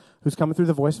know, who's coming through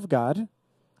the voice of God.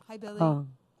 Hi, Billy. Hello.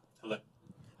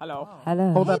 Hello.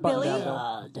 Hello. Hold that button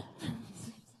down, Bill.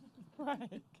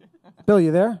 Bill,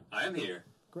 you there? I am here.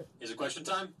 Great. Is it question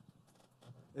time?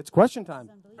 It's question time.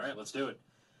 All right, let's do it.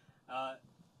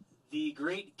 The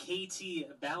great KT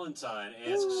Ballantyne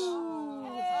asks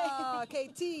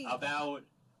KT. about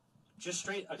just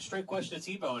a straight question to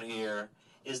T-Bone here.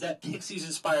 Is that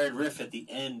Pixies-inspired riff at the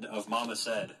end of Mama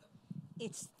Said?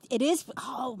 It is.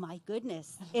 Oh my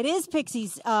goodness! It is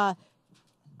Pixies. I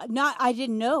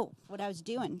didn't know what I was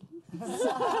doing. Do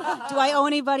I owe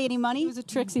anybody any money? He was a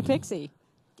tricksy pixie.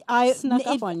 I snuck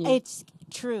up on you. It's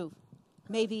true.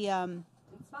 Maybe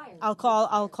I'll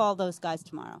call those guys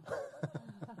tomorrow.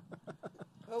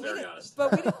 Very honest.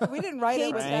 But we didn't write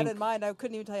it with that in mind. I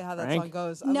couldn't even tell you how that song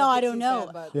goes. No, I don't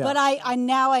know. But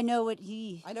I know what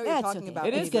he. I know what you're talking about.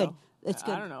 It's good. It's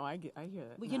good. I don't know. I hear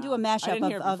that. We can do a mashup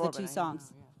of the two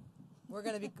songs. We're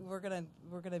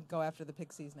gonna go after the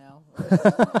Pixies now.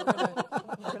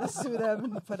 We're gonna sue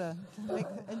them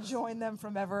and join them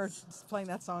from ever playing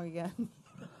that song again.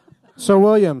 So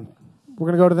William, we're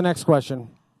gonna go to the next question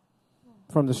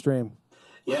from the stream.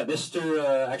 Yeah,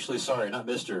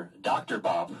 Dr.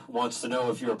 Bob wants to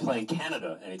know if you're playing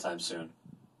Canada anytime soon.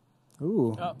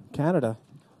 Ooh, Canada.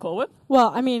 Cool Whip?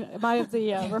 Well, I mean, am I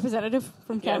the representative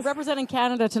from Canada? Representing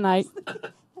Canada tonight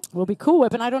will be Cool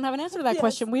Whip, and I don't have an answer to that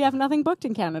question. We have nothing booked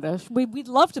in Canada. We'd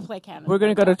love to play Canada. We're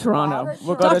going to go to Toronto.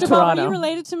 We'll go to Dr. Toronto. Bob, are you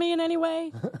related to me in any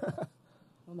way?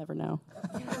 We'll never know.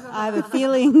 I have a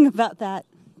feeling about that.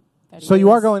 So you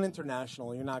are going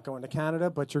international. You're not going to Canada,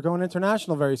 but you're going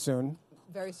international very soon.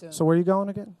 Very soon. So where are you going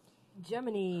again?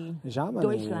 Germany.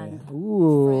 Deutschland.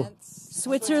 Ooh. France.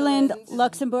 Switzerland,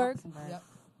 Luxembourg. Yep.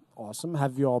 Awesome.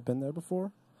 Have you all been there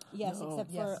before? Yes,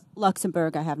 except for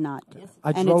Luxembourg, I have not. Yes.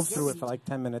 I And drove it's- through it for like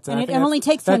 10 minutes. and I it think only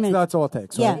takes 10 minutes. That's all it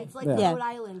takes. Yeah. Right? It's like the Rhode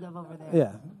Island of over there.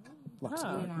 Yeah.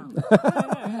 Oh.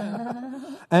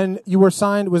 And you were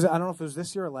signed, I don't know if it was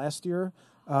this year or last year,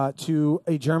 to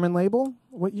a German label.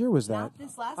 What year was that? Not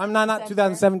this last I'm not December.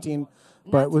 2017,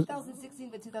 but Not it was 2016,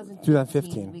 but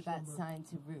 2015. We got signed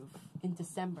to Roof in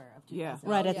December of 2017. Yeah.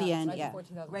 Right at the end, right yeah. before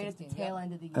 2016, Right at the tail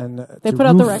end of the year. and They to put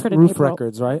out the Roof- record in Roof April.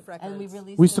 Records, right? And we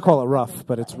released We used to the call it record Rough,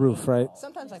 but it's Roof, right?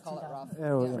 Sometimes I call it rough.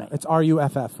 Yeah, it's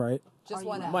RUFF, right? Just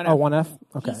one F. Oh, one F?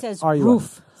 Okay. He says RUF.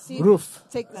 roof. Roof.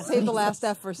 Save the last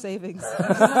F for savings.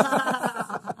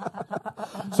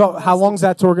 So how long's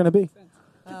that tour going to be?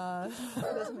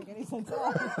 Doesn't make any sense.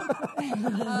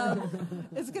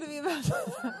 It's going to be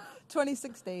about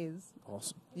 26 days.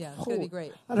 Awesome. Yeah, it's going to be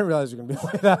great. I didn't realize you were going to be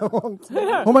like that long. Who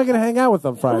am I going to hang out with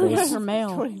on Fridays? Your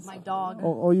mail. My dog.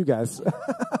 Oh, you guys.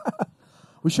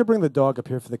 We should bring the dog up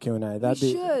here for the Q&A.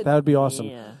 should. That would be awesome.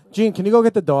 Yeah. Gene, can you go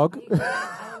get the dog? I don't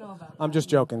know about I'm just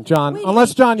joking. John,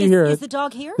 unless John, you hear Is it. the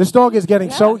dog here? This dog is getting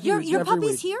so huge Your every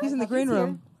puppy's week. here? He's in the green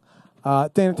room.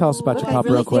 Dana, tell us about your I pup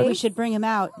really real think we quick. should bring him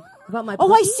out. About my Oh,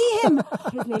 puppy. I see him.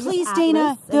 His name Please, is Dana.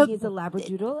 Atlas, and he's a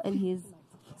Labradoodle, and he's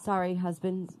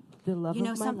husband, the love You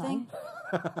know of my something?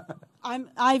 life.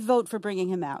 I vote for bringing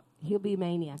him out. He'll be a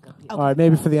maniac up here. All right,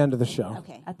 maybe for the end of the show.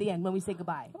 Okay. At the end, when we say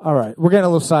goodbye. All right, we're getting a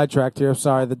little sidetracked here.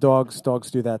 Sorry, the dogs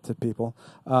do that to people.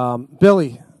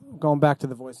 Billy, going back to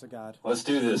the voice of God. Let's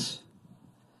do this.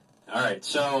 All right,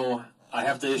 so I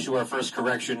have to issue our first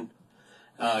correction.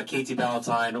 KT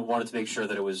Ballantyne wanted to make sure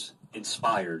that it was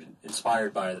inspired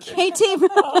by the picture. KT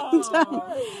Valentine.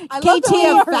 I love that we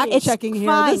have fact it's checking here.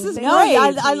 fine. This is no, great.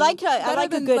 I like a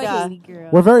than, good.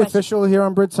 like, We're very official here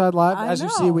on Bridgeside Live. I As you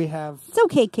know. see, we have it's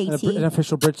okay, an KT.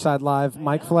 official Bridgeside Live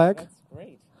mic flag. That's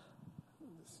great.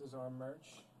 This is our merch.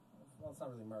 Well, it's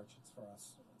not really merch. It's for us.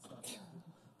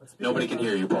 Nobody can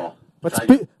hear you, Paul.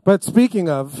 But speaking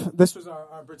of, this was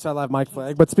our Bridgeside Live mic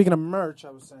flag. But speaking of merch,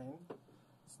 I was saying,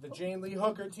 it's the Jane Lee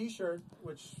Hooker T-shirt,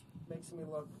 which makes me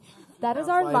look. That is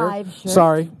our lighter. live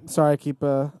shirt. Sorry, I keep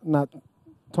not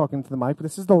talking to the mic. But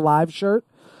this is the live shirt.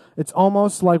 It's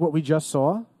almost like what we just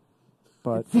saw,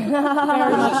 but Very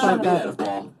much like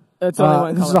that. It's only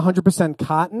one this is color. 100%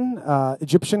 cotton,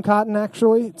 Egyptian cotton.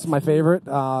 Actually, it's my favorite.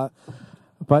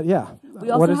 But yeah, We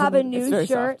What also is have it? a new It's very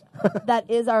shirt that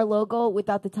is our logo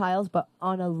without the tiles, but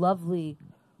on a lovely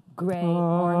gray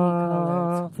army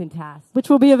color. It's fantastic. Which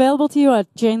will be available to you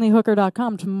at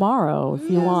janelyhooker.com tomorrow if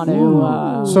you want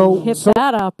to hit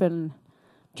that up and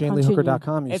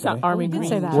JaneLeeHooker.com. You It's say. an army did green.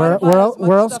 say that. Where Try to find as much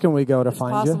where else stuff can we go to It's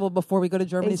find possible before we go to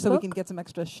Germany so we Facebook? can get some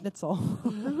extra schnitzel.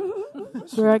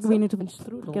 we need to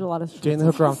get a lot of you? Jane Lee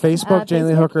Hooker on Facebook. Jane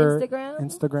Lee Facebook, Hooker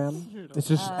Instagram. It's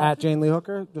just at Jane Lee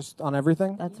Hooker, just on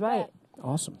everything. That's right.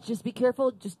 Awesome. Just be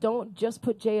careful. Just don't just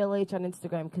put JLH on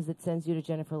Instagram because it sends you to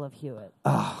Jennifer Love Hewitt.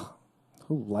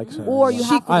 Who likes her? Or you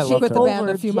have I to love take her. the band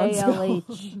over a few months ago.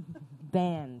 JLH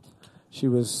band. She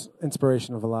was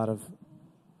inspiration of a lot of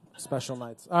special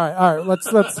nights. All right.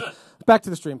 Let's back to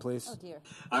the stream, please.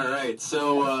 All right,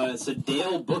 so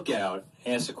Dale Bookout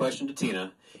asked a question to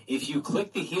Tina. If you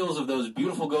click the heels of those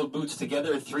beautiful gold boots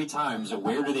together 3 times,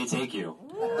 where do they take you?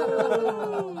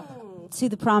 To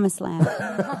the promised land.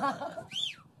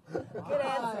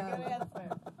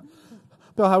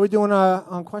 Bill, how are we doing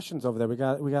on questions over there? We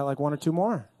got like 1 or 2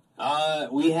 more.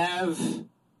 We have,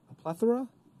 A plethora.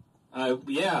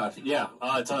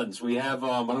 tons. We have.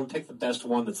 I'm gonna pick the best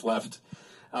one that's left.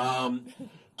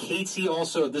 Katie,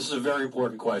 also, this is a very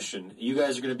important question. You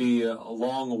guys are going to be a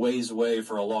long ways away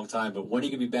for a long time, but when are you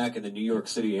going to be back in the New York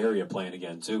City area playing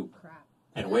again, too?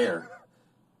 And where?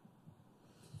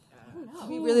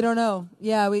 We really don't know.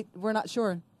 Yeah, we're not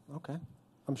sure. Okay.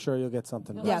 I'm sure you'll get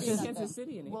something. Yes. Kansas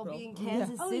City in April. We'll be in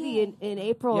Kansas City in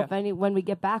April. Yeah. When we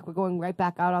get back, we're going right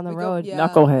back out on the road Yeah.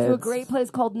 Knuckleheads. to a great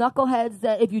place called Knuckleheads.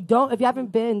 That if you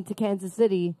haven't been to Kansas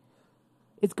City,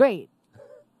 it's great.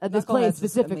 This place Knuckleheads is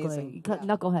specifically, amazing.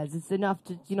 Knuckleheads. It's enough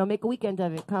to make a weekend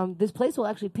of it. Come, this place will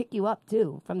actually pick you up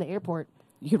too from the airport,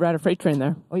 You could ride a freight train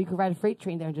there. or you could ride a freight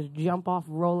train there and just jump off,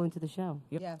 roll into the show.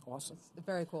 Yeah. Awesome. It's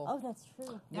very cool. Oh, that's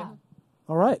true. Yeah.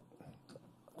 All right.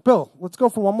 Bill, let's go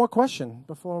for one more question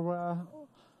before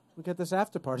we get this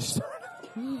after party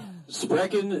started.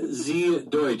 Sprechen Sie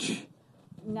Deutsch?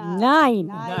 9.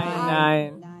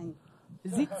 9.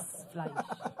 Sitzfleisch.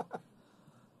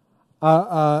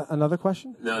 Another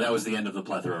question? No, that was the end of the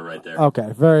plethora right there.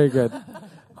 Okay, very good.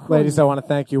 Ladies, I want to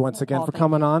thank you once again for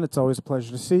coming on. It's always a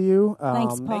pleasure to see you.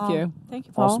 Thanks, Paul. Thank you. Thank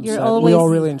you, Paul. Awesome You're set. always- We all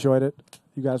really enjoyed it.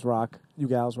 You guys rock. You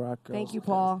gals rock. Girls. Thank you,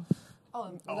 Paul.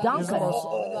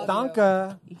 Danke.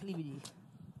 Danke. Ich liebe dich.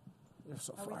 You're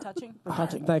so Are we far. touching?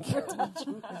 Thank you.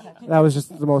 That was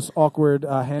just the most awkward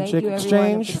handshake you, everyone,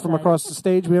 exchange at from Bridgeside. across the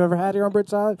stage we've ever had here on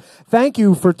Bridgeside. Thank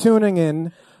you for tuning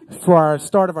in for our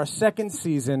start of our 2nd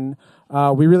season.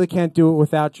 We really can't do it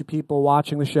without you people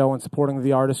watching the show and supporting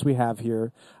the artists we have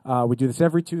here. We do this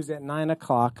every Tuesday at 9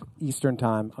 o'clock Eastern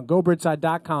Time on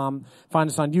GoBridgeside.com. Find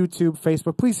us on YouTube,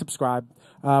 Facebook. Please subscribe.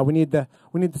 We need the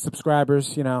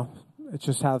subscribers. You know, it's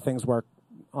just how things work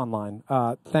online.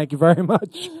 Thank you very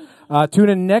much. Tune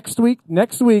in next week.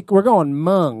 Next week, we're going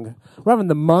Hmong. We're having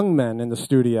the Hmong men in the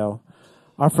studio.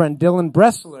 Our friend Dylan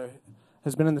Bressler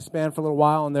has been in this band for a little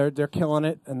while, and they're killing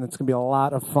it, and it's going to be a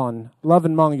lot of fun. Love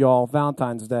and Hmong, y'all.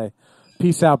 Valentine's Day.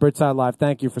 Peace out, Bridgeside Live.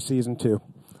 Thank you for season 2.